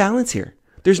check and balance here.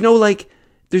 There's no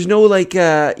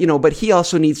but he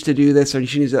also needs to do this or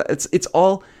she needs to,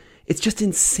 it's just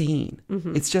insane.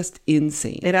 It's just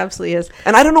insane. It absolutely is.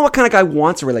 And I don't know what kind of guy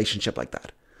wants a relationship like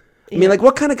that. I mean,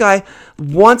 what kind of guy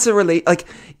wants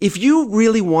if you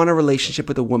really want a relationship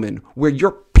with a woman where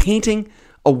you're painting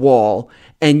a wall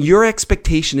and your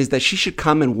expectation is that she should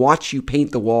come and watch you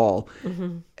paint the wall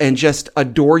and just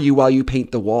adore you while you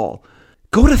paint the wall,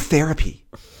 go to therapy.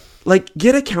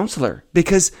 Get a counselor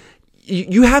because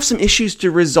you have some issues to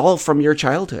resolve from your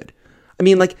childhood. I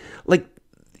mean,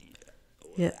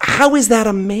 how is that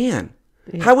a man?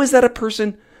 Yeah. How is that a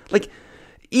person?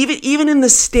 Even in the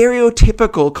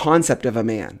stereotypical concept of a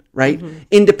man, right?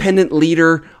 Independent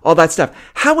leader, all that stuff.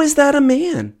 How is that a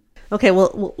man? Okay,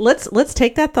 well, let's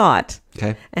take that thought.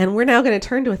 Okay. And we're now going to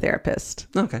turn to a therapist.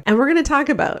 Okay. And we're going to talk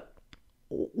about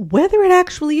whether it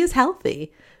actually is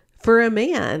healthy for a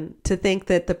man to think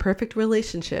that the perfect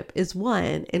relationship is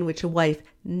one in which a wife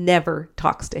never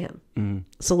talks to him.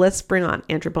 So let's bring on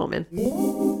Andrew Bowman.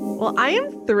 Well, I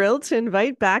am thrilled to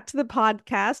invite back to the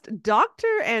podcast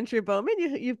Dr. Andrew Bowman.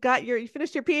 You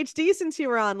finished your PhD since you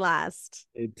were on last.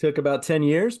 It took about 10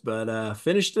 years, but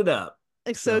finished it up.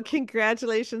 So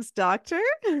congratulations, doctor.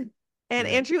 And Yeah.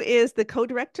 Andrew is the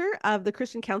co-director of the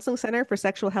Christian Counseling Center for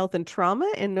Sexual Health and Trauma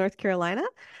in North Carolina.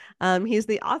 He's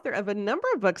the author of a number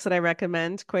of books that I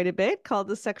recommend quite a bit called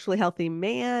The Sexually Healthy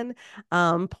Man,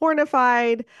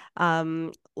 Pornified,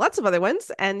 lots of other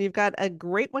ones. And you've got a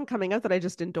great one coming out that I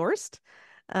just endorsed.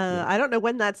 Yeah. I don't know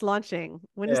when that's launching.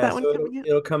 When is Yeah, that one so coming out?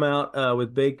 it'll come out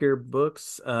with Baker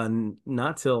Books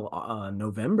not till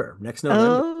November, next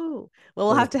November. Oh, well,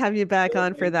 we'll So have to have you back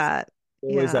on for that.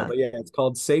 always up. Yeah. But yeah, it's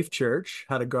called Safe Church: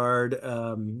 How to Guard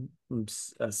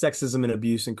Sexism and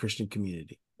Abuse in Christian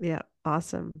Community. Yeah,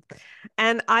 awesome.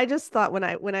 And I just thought when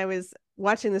I was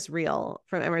watching this reel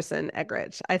from Emerson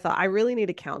Eggerichs, I thought I really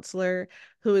need a counselor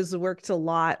who has worked a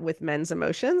lot with men's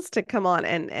emotions to come on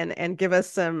and give us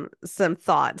some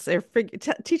thoughts or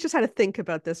teach us how to think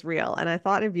about this reel. And I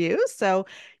thought of you. So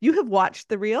you have watched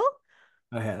the reel?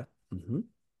 I have.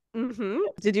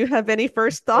 Did you have any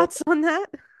first thoughts on that?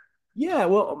 Yeah,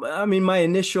 well, I mean, my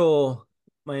initial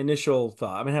thought, I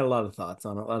mean, I had a lot of thoughts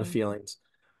on it, a lot of feelings,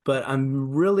 but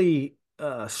I'm really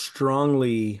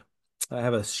strongly, I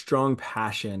have a strong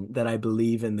passion that I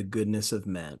believe in the goodness of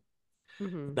men.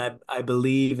 Mm-hmm. And I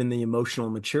believe in the emotional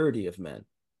maturity of men.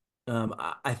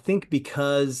 I think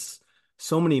because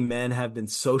so many men have been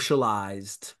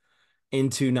socialized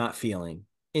into not feeling,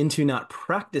 into not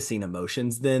practicing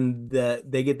emotions, then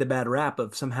they get the bad rap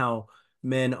of somehow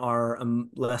men are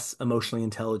less emotionally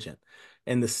intelligent.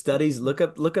 And the studies, look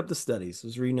up the studies. I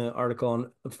was reading an article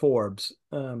on Forbes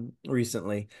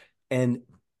recently, and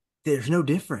there's no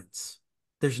difference.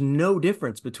 There's no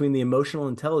difference between the emotional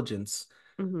intelligence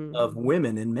Mm-hmm. of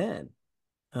women and men.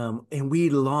 And we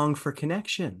long for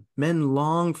connection. Men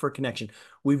long for connection.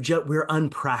 We're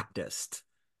unpracticed.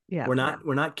 Yeah. We're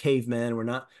not cavemen.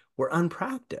 We're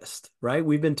unpracticed, right?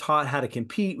 We've been taught how to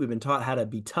compete. We've been taught how to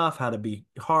be tough, how to be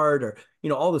hard, or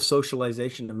all the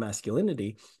socialization of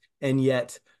masculinity. And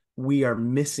yet we are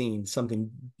missing something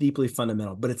deeply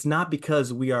fundamental. But it's not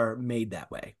because we are made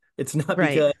that way. It's not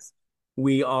Right. because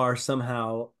we are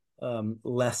somehow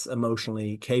less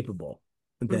emotionally capable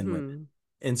than women. Mm-hmm.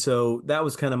 And so that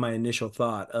was kind of my initial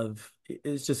thought of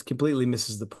it just completely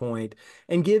misses the point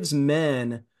and gives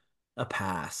men a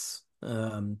pass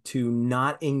to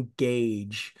not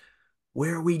engage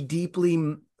where we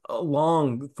deeply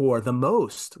long for the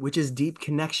most, which is deep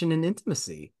connection and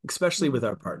intimacy, especially with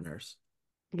our Mm-hmm. partners.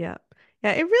 Yeah.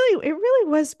 Yeah, it really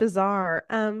was bizarre.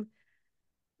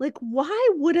 Like why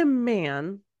would a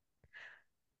man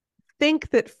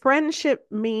think that friendship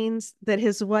means that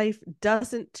his wife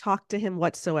doesn't talk to him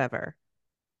whatsoever?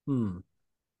 Hmm.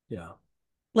 Yeah.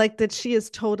 Like that she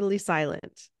is totally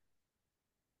silent.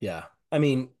 Yeah. I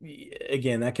mean,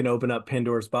 again, that can open up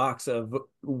Pandora's box of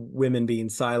women being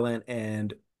silent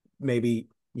and maybe,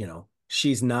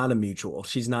 she's not a mutual.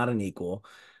 She's not an equal.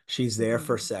 She's there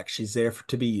for Mm-hmm. sex. She's there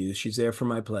to be used. She's there for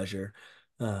my pleasure,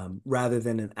 rather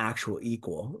than an actual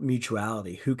equal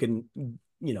mutuality who can,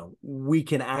 we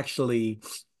can actually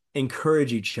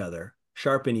encourage each other,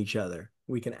 sharpen each other.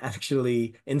 We can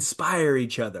actually inspire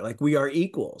each other. Like we are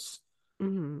equals.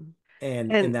 Mm-hmm.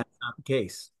 And And that's not the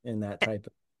case in that type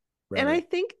of And I rhetoric.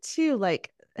 think too,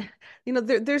 like,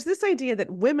 there's this idea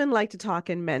that women like to talk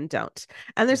and men don't.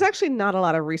 And there's actually not a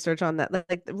lot of research on that.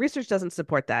 Like, the research doesn't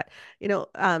support that. You know,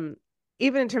 um,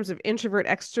 Even in terms of introvert,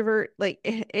 extrovert, like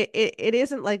it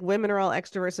isn't like women are all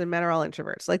extroverts and men are all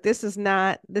introverts. Like this is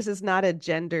not a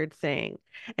gendered thing.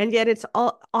 And yet it's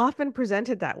all often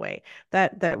presented that way,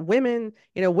 that women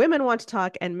want to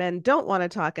talk and men don't want to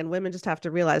talk, and women just have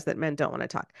to realize that men don't want to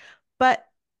talk. But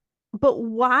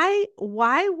why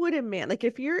would a man, like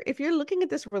if you're looking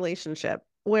at this relationship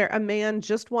where a man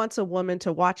just wants a woman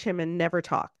to watch him and never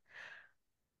talk,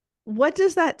 what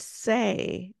does that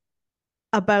say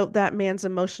about that man's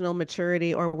emotional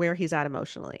maturity or where he's at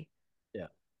emotionally? Yeah.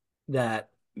 That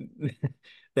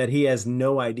that he has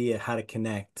no idea how to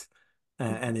connect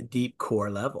at a deep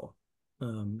core level.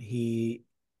 He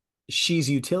She's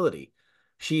utility.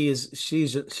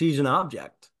 She's an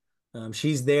object.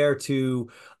 She's there to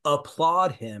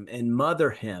applaud him and mother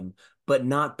him, but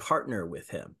not partner with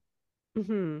him.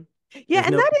 Mm-hmm. Yeah, There's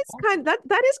and no that is connection.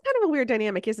 that is kind of a weird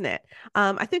dynamic, isn't it?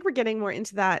 I think we're getting more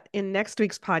into that in next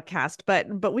week's podcast,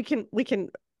 but we can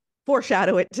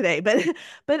foreshadow it today, but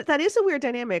but that is a weird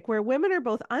dynamic where women are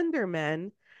both under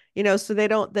men, so they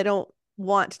don't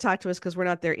want to talk to us because we're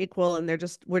not their equal and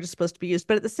we're just supposed to be used.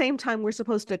 But at the same time, we're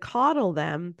supposed to coddle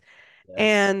them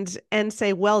Yes. and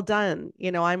say, well done,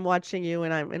 I'm watching you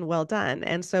and well done.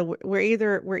 And so we're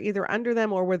either under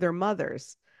them or we're their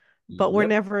mothers, but we're Yep.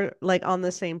 never like on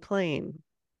the same plane.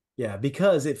 Yeah,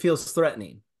 because it feels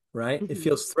threatening, right? It Hmm.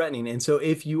 feels threatening. And so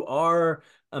if you are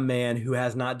a man who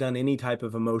has not done any type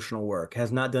of emotional work,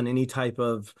 has not done any type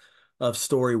of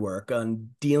story work on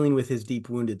dealing with his deep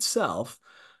wounded self,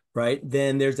 right?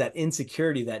 Then there's that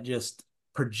insecurity that just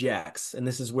projects. And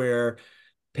this is where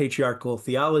patriarchal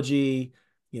theology,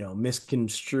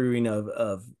 misconstruing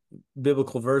of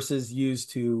biblical verses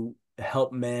used to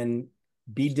help men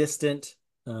be distant,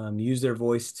 use their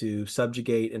voice to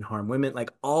subjugate and harm women.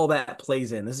 Like all that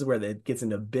plays in. This is where it gets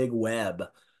into a big web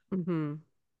Hmm.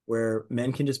 where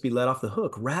men can just be let off the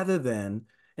hook rather than,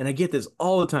 and I get this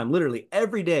all the time, literally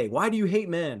every day. Why do you hate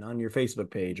men on your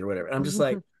Facebook page or whatever? And I'm just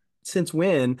like, since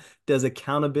when does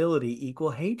accountability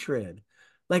equal hatred?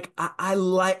 Like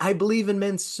I believe in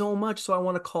men so much, so I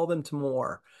want to call them to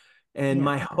more. And Yeah.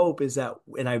 my hope is that,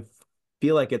 and I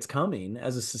feel like it's coming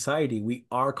as a society, we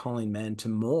are calling men to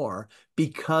more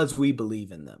because we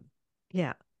believe in them.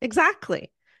 Yeah,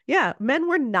 exactly. Yeah, men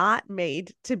were not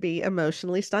made to be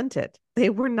emotionally stunted. They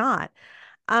were not.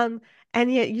 Um,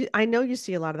 and yet I know you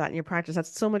see a lot of that in your practice.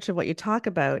 That's so much of what you talk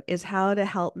about is how to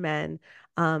help men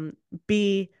um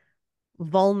be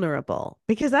vulnerable.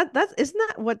 Because that's isn't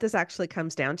that what this actually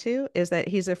comes down to, is that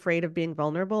he's afraid of being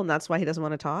vulnerable and that's why he doesn't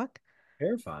want to talk?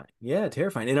 Terrifying. Yeah,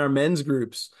 terrifying. In our men's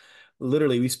groups,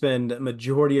 literally, we spend a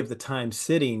majority of the time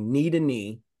sitting knee to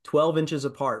knee, 12 inches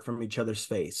apart from each other's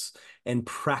face, and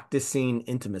practicing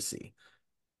intimacy,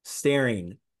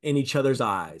 staring in each other's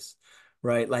eyes,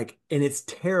 right? Like, and it's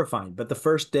terrifying. But the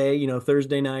first day,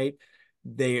 Thursday night,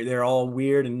 they're all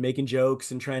weird and making jokes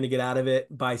and trying to get out of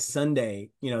it. By Sunday,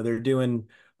 they're doing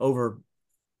over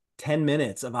 10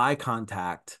 minutes of eye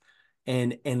contact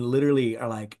and literally are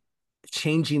like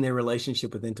changing their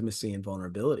relationship with intimacy and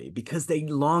vulnerability because they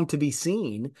long to be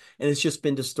seen, and it's just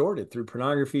been distorted through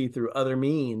pornography, through other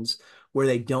means where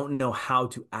they don't know how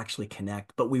to actually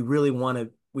connect, but we really want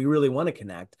to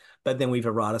connect, but then we've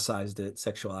eroticized it,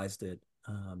 sexualized it,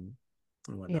 and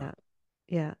Yeah. whatnot.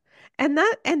 Yeah. And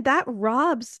that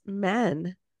robs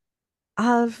men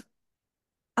of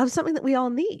something that we all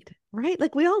need, right?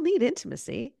 Like we all need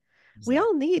intimacy. We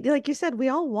all Exactly. need, like you said, we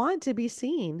all want to be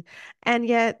seen. And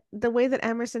yet the way that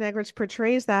Emerson Eggerichs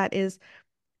portrays that is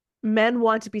men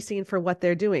want to be seen for what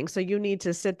they're doing. So you need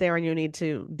to sit there and you need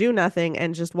to do nothing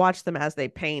and just watch them as they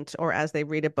paint or as they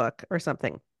read a book or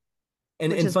something,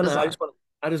 And which and is fun. I bizarre. just want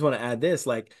I just want to add this.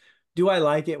 Like, do I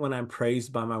like it when I'm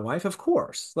praised by my wife? Of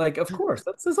course. Like, of course.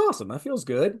 That's awesome. That feels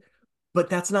good. But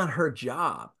that's not her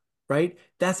job, right?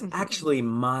 That's Mhm. actually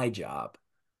my job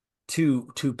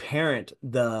to parent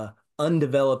the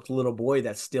undeveloped little boy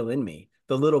that's still in me,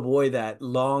 the little boy that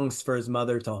longs for his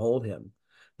mother to hold him,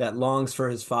 that longs for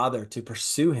his father to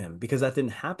pursue him, because that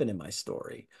didn't happen in my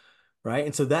story, right?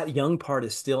 And so that young part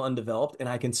is still undeveloped. And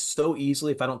I can so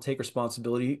easily, if I don't take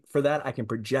responsibility for that, I can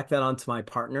project that onto my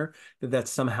partner that that's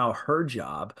somehow her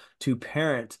job to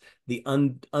parent the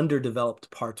underdeveloped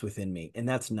parts within me. And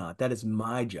that's not, that is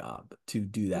my job to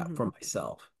do that for Mhm.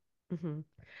 myself. Mhm.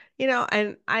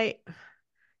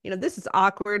 And this is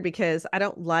awkward because I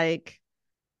don't like,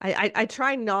 I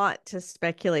try not to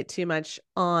speculate too much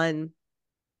on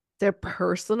their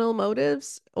personal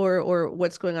motives or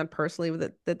what's going on personally with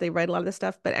it, that they write a lot of this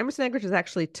stuff. But Emerson Eggerichs has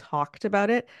actually talked about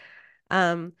it.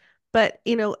 Um, but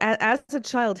as a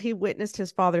child, he witnessed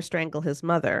his father strangle his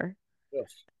mother.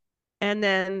 Yes. And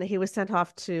then he was sent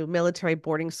off to military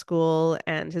boarding school,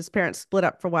 and his parents split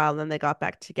up for a while, and then they got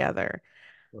back together.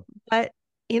 But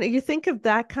you think of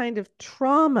that kind of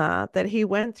trauma that he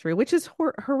went through, which is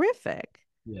horrific.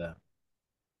 Yeah.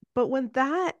 But when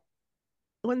that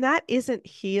isn't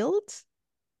healed,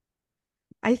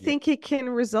 I Yeah. think it can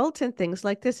result in things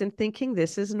like this and thinking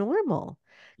this is normal.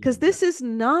 Because Yeah. this is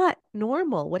not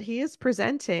normal. What he is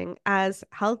presenting as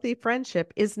healthy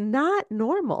friendship is not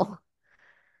normal.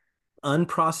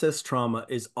 Unprocessed trauma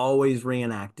is always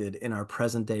reenacted in our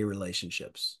present day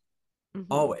relationships. Hmm.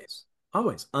 Always,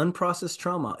 always. Unprocessed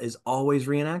trauma is always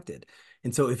reenacted.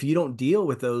 And so if you don't deal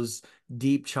with those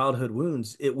deep childhood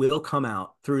wounds, it will come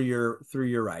out through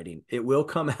your writing. It will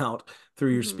come out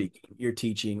through your Hmm. speaking, your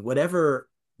teaching, whatever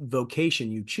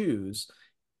vocation you choose,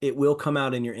 it will come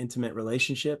out in your intimate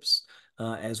relationships,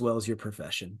 as well as your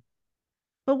profession.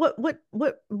 But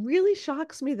what really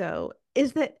shocks me though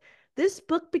is that this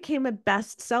book became a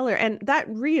bestseller. And that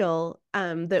reel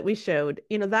that we showed,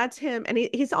 that's him. And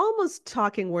he's almost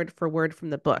talking word for word from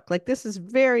the book. Like this is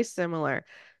very similar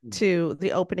to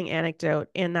the opening anecdote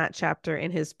in that chapter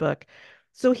in his book.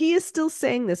 So he is still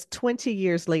saying this 20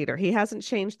 years later. He hasn't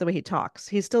changed the way he talks.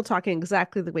 He's still talking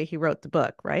exactly the way he wrote the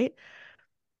book, right?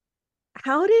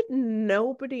 How did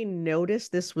nobody notice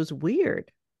this was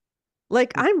weird?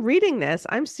 Like I'm reading this,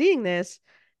 I'm seeing this,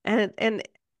 and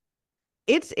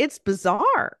it's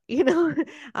bizarre,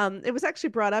 It was actually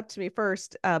brought up to me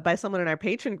first by someone in our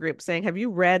patron group saying, "Have you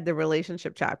read the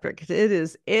relationship chapter? Because it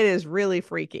is really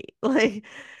freaky." Like,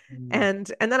 Mm.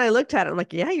 and then I looked at it, I'm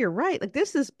like, "Yeah, you're right. Like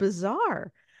this is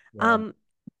bizarre." Right. Um,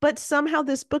 but somehow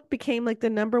this book became like the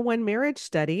number one marriage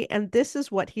study, and this is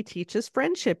what he teaches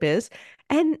friendship is,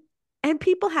 and and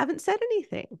people haven't said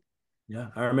anything. Yeah.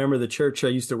 I remember the church I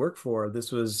used to work for.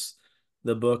 This was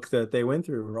the book that they went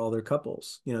through for all their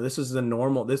couples. This was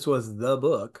the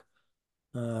book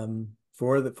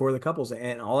for the couples.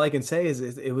 And all I can say is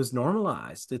it was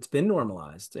normalized. It's been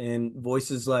normalized. And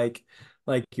voices like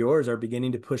yours are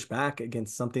beginning to push back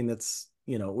against something that's,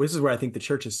 this is where I think the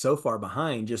church is so far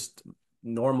behind just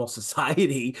normal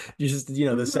society, just, the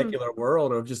Hmm. secular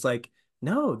world of just like,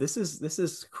 no, this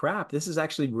is crap. This is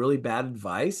actually really bad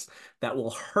advice that will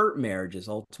hurt marriages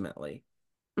ultimately.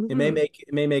 Hmm. It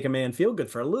may make a man feel good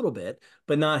for a little bit,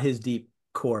 but not his deep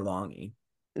core longing.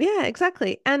 Yeah,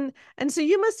 exactly. And so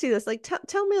you must see this. Like,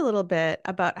 tell me a little bit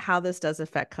about how this does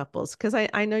affect couples, because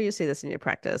I know you see this in your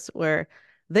practice where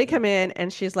they Yeah. come in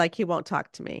and she's like, he won't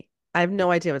talk to me. I have no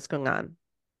idea what's going on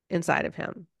inside of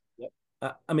him. Yep.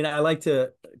 I mean, I like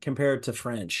to compare it to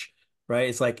French, right?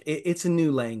 It's like it's a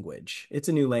new language. It's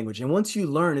a new language, and once you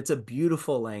learn, it's a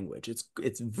beautiful language.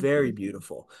 It's very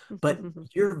beautiful, but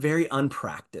you're very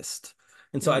unpracticed.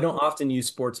 And so I Yeah. don't often use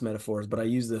sports metaphors, but I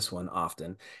use this one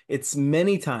often. It's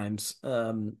many times,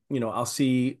 I'll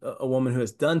see a woman who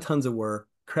has done tons of work,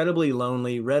 incredibly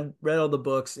lonely, read all the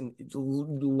books, and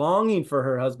longing for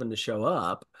her husband to show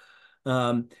up.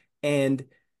 Um, and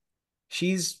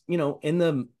she's, in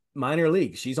the minor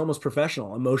leagues. She's almost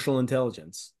professional, emotional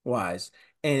intelligence wise.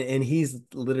 And he's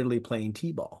literally playing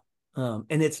T-ball. And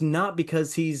it's not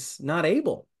because he's not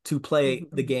able to play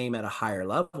the Mhm. game at a higher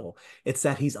level. It's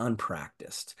that he's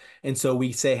unpracticed. And so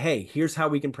we say, hey, here's how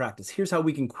we can practice. Here's how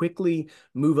we can quickly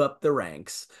move up the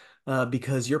ranks.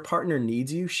 Because your partner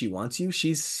needs you, she wants you,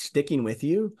 she's sticking with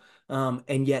you.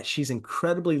 And yet she's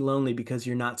incredibly lonely because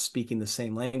you're not speaking the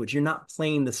same language. You're not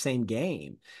playing the same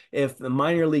game. If a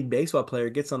minor league baseball player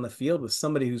gets on the field with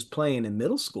somebody who's playing in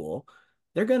middle school,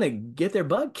 they're going to get their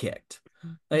butt kicked.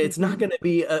 It's not going to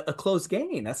be a close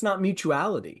game. That's not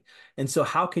mutuality. And so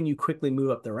how can you quickly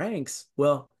move up the ranks?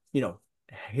 Well,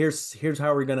 here's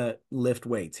how we're going to lift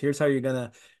weights. Here's how you're going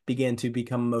to begin to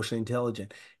become emotionally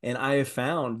intelligent. And I have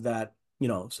found that,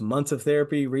 some months of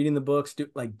therapy, reading the books,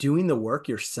 doing the work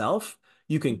yourself,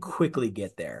 you can quickly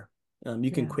get there. You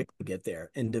can Yeah. quickly get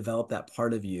there and develop that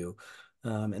part of you,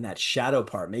 and that shadow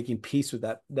part, making peace with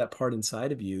that part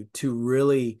inside of you to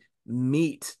really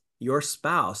meet your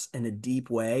spouse in a deep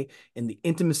way, in the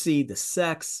intimacy, the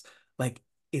sex, like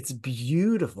it's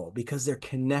beautiful because they're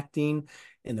connecting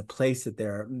in the place that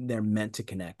they're meant to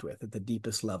connect with at the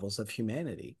deepest levels of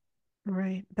humanity.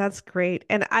 Right. That's great.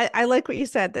 And I like what you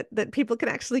said that people can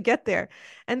actually get there.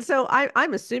 And so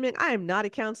I'm assuming I am not a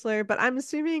counselor, but I'm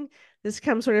assuming this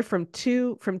comes sort of from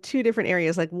two different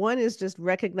areas. Like one is just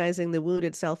recognizing the wound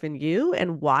itself in you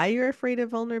and why you're afraid of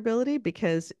vulnerability,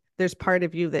 because there's part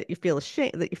of you that you feel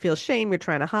shame, you're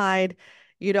trying to hide.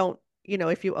 You don't,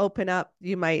 if you open up,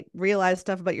 you might realize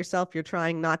stuff about yourself you're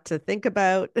trying not to think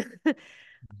about. I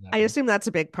Exactly. assume that's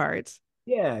a big part.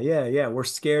 Yeah, yeah, yeah. We're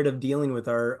scared of dealing with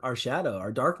our shadow,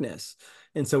 our darkness.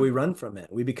 And so we run from it.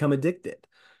 We become addicted,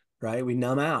 right? We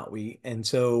numb out. And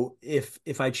so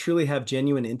if I truly have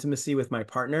genuine intimacy with my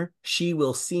partner, she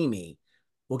will see me.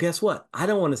 Well, guess what? I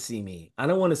don't want to see me. I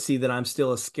don't want to see that I'm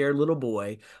still a scared little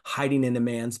boy hiding in a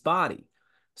man's body.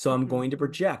 So I'm Mhm. going to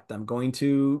project. I'm going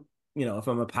to, if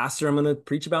I'm a pastor, I'm going to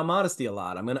preach about modesty a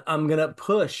lot. I'm going to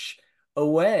push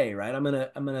away, right? I'm going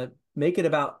to make it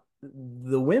about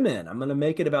the women. I'm going to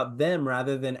make it about them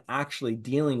rather than actually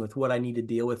dealing with what I need to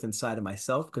deal with inside of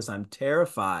myself because I'm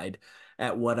terrified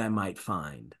at what I might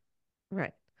find.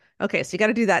 Right. Okay, so you got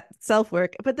to do that self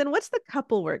work. But then what's the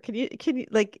couple work? Can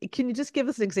you just give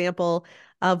us an example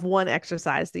of one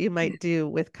exercise that you might do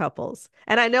with couples?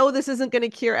 And I know this isn't going to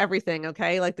cure everything,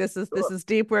 okay? Like this Sure. is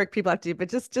deep work people have to do, but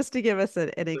just to give us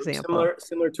an So example.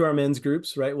 similar to our men's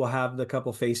groups, right? We'll have the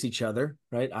couple face each other,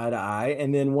 right, eye to eye,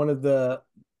 and then one of the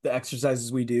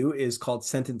exercises we do is called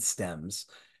sentence stems,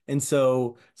 And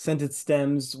so sentence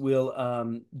stems will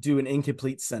do an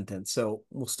incomplete sentence. So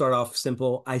we'll start off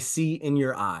simple. I see in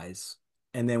your eyes.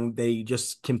 And then they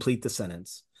just complete the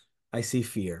sentence. I see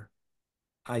fear.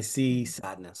 I see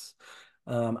sadness.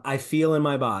 I feel in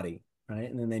my body,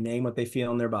 right? And then they name what they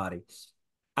feel in their body.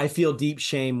 I feel deep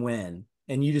shame when,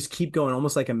 and you just keep going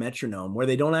almost like a metronome where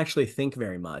they don't actually think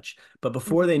very much. But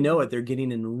before they know it, they're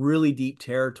getting in really deep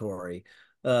territory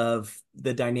of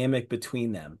the dynamic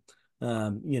between them.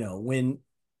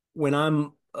 When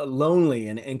I'm lonely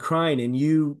and crying and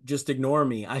you just ignore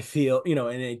me, I feel,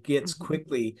 and it gets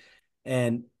quickly,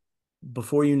 and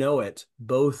before you know it,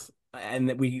 both, and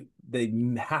that they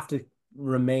have to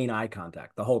remain eye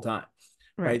contact the whole time.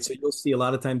 Right. So you'll see a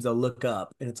lot of times they'll look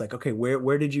up and it's like, okay,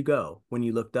 where did you go when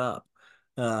you looked up?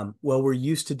 Well, we're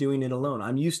used to doing it alone.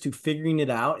 I'm used to figuring it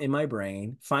out in my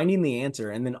brain, finding the answer,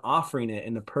 and then offering it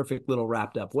in a perfect little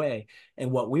wrapped up way.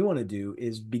 And what we want to do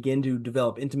is begin to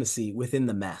develop intimacy within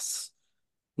the mess.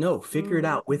 No, figure it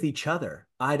out with each other,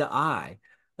 eye to eye,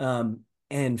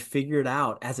 and figure it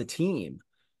out as a team.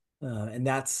 And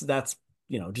that's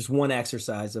just one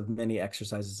exercise of many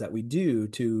exercises that we do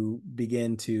to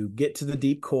begin to get to the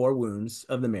deep core wounds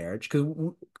of the marriage. Because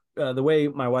the way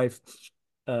my wife,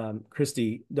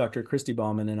 Dr. Christy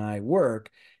Bauman, and I work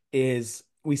is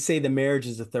we say the marriage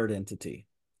is a third entity.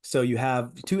 So you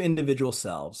have two individual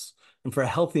selves. And for a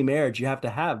healthy marriage, you have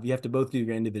to both do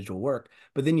your individual work.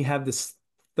 But then you have this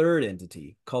third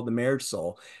entity called the marriage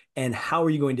soul. And how are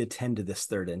you going to attend to this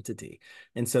third entity?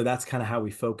 And so that's kind of how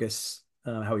we focus,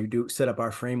 how we do set up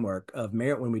our framework of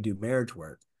marriage when we do marriage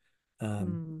work.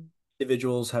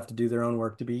 Individuals have to do their own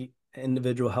work to be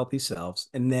individual healthy selves.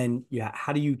 And then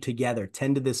how do you together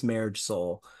tend to this marriage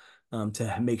soul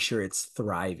to make sure it's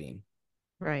thriving?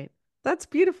 Right. That's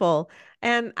beautiful.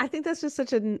 And I think that's just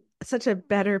such a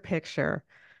better picture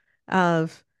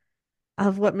of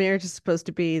what marriage is supposed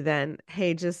to be than,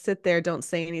 hey, just sit there, don't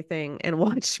say anything and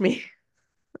watch me.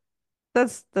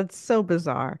 That's so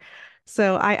bizarre.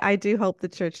 So I do hope the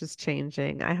church is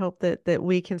changing. I hope that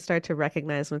we can start to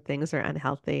recognize when things are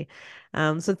unhealthy.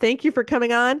 So thank you for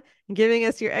coming on and giving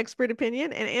us your expert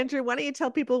opinion. And Andrew, why don't you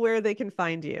tell people where they can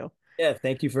find you? Yeah,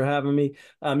 thank you for having me.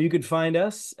 You could find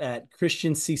us at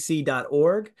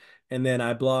christiancc.org, and then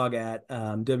I blog at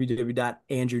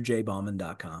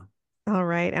www.andrewjbauman.com. All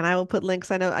right. And I will put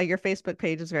links. I know your Facebook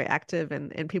page is very active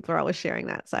and people are always sharing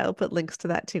that. So I will put links to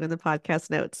that too in the podcast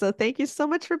notes. So thank you so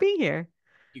much for being here.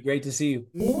 Great to see you.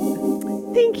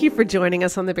 Thank you for joining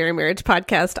us on the Very Marriage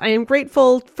Podcast. I am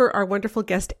grateful for our wonderful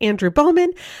guest, Andrew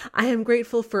Bauman. I am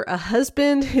grateful for a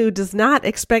husband who does not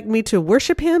expect me to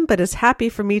worship him, but is happy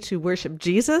for me to worship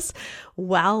Jesus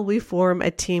while we form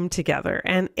a team together.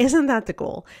 And isn't that the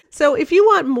goal? So if you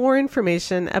want more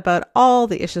information about all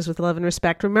the issues with love and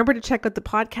respect, remember to check out the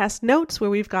podcast notes where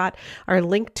we've got our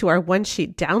link to our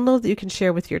one-sheet download that you can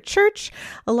share with your church,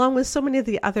 along with so many of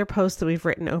the other posts that we've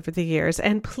written over the years.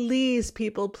 And please,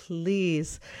 people,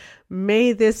 please,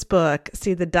 may this book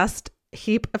see the dust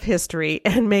heap of history,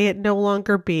 and may it no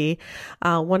longer be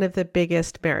one of the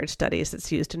biggest marriage studies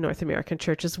that's used in North American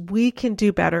churches. We can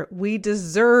do better. We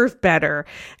deserve better.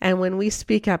 And when we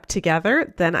speak up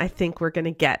together, then I think we're going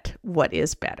to get what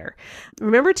is better.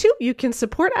 Remember too, you can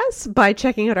support us by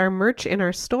checking out our merch in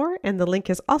our store, and the link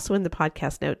is also in the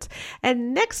podcast notes.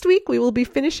 And next week, we will be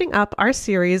finishing up our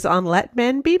series on Let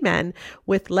Men Be Men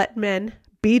with Let Men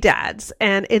Be Dads.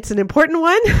 And it's an important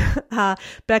one.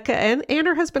 Becca and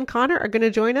her husband Connor are going to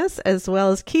join us, as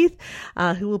well as Keith,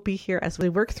 who will be here as we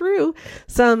work through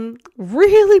some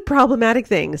really problematic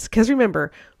things. Because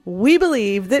remember, we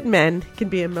believe that men can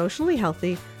be emotionally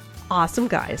healthy, awesome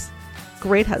guys,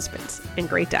 great husbands, and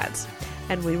great dads.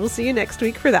 And we will see you next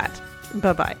week for that.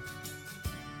 Bye-bye.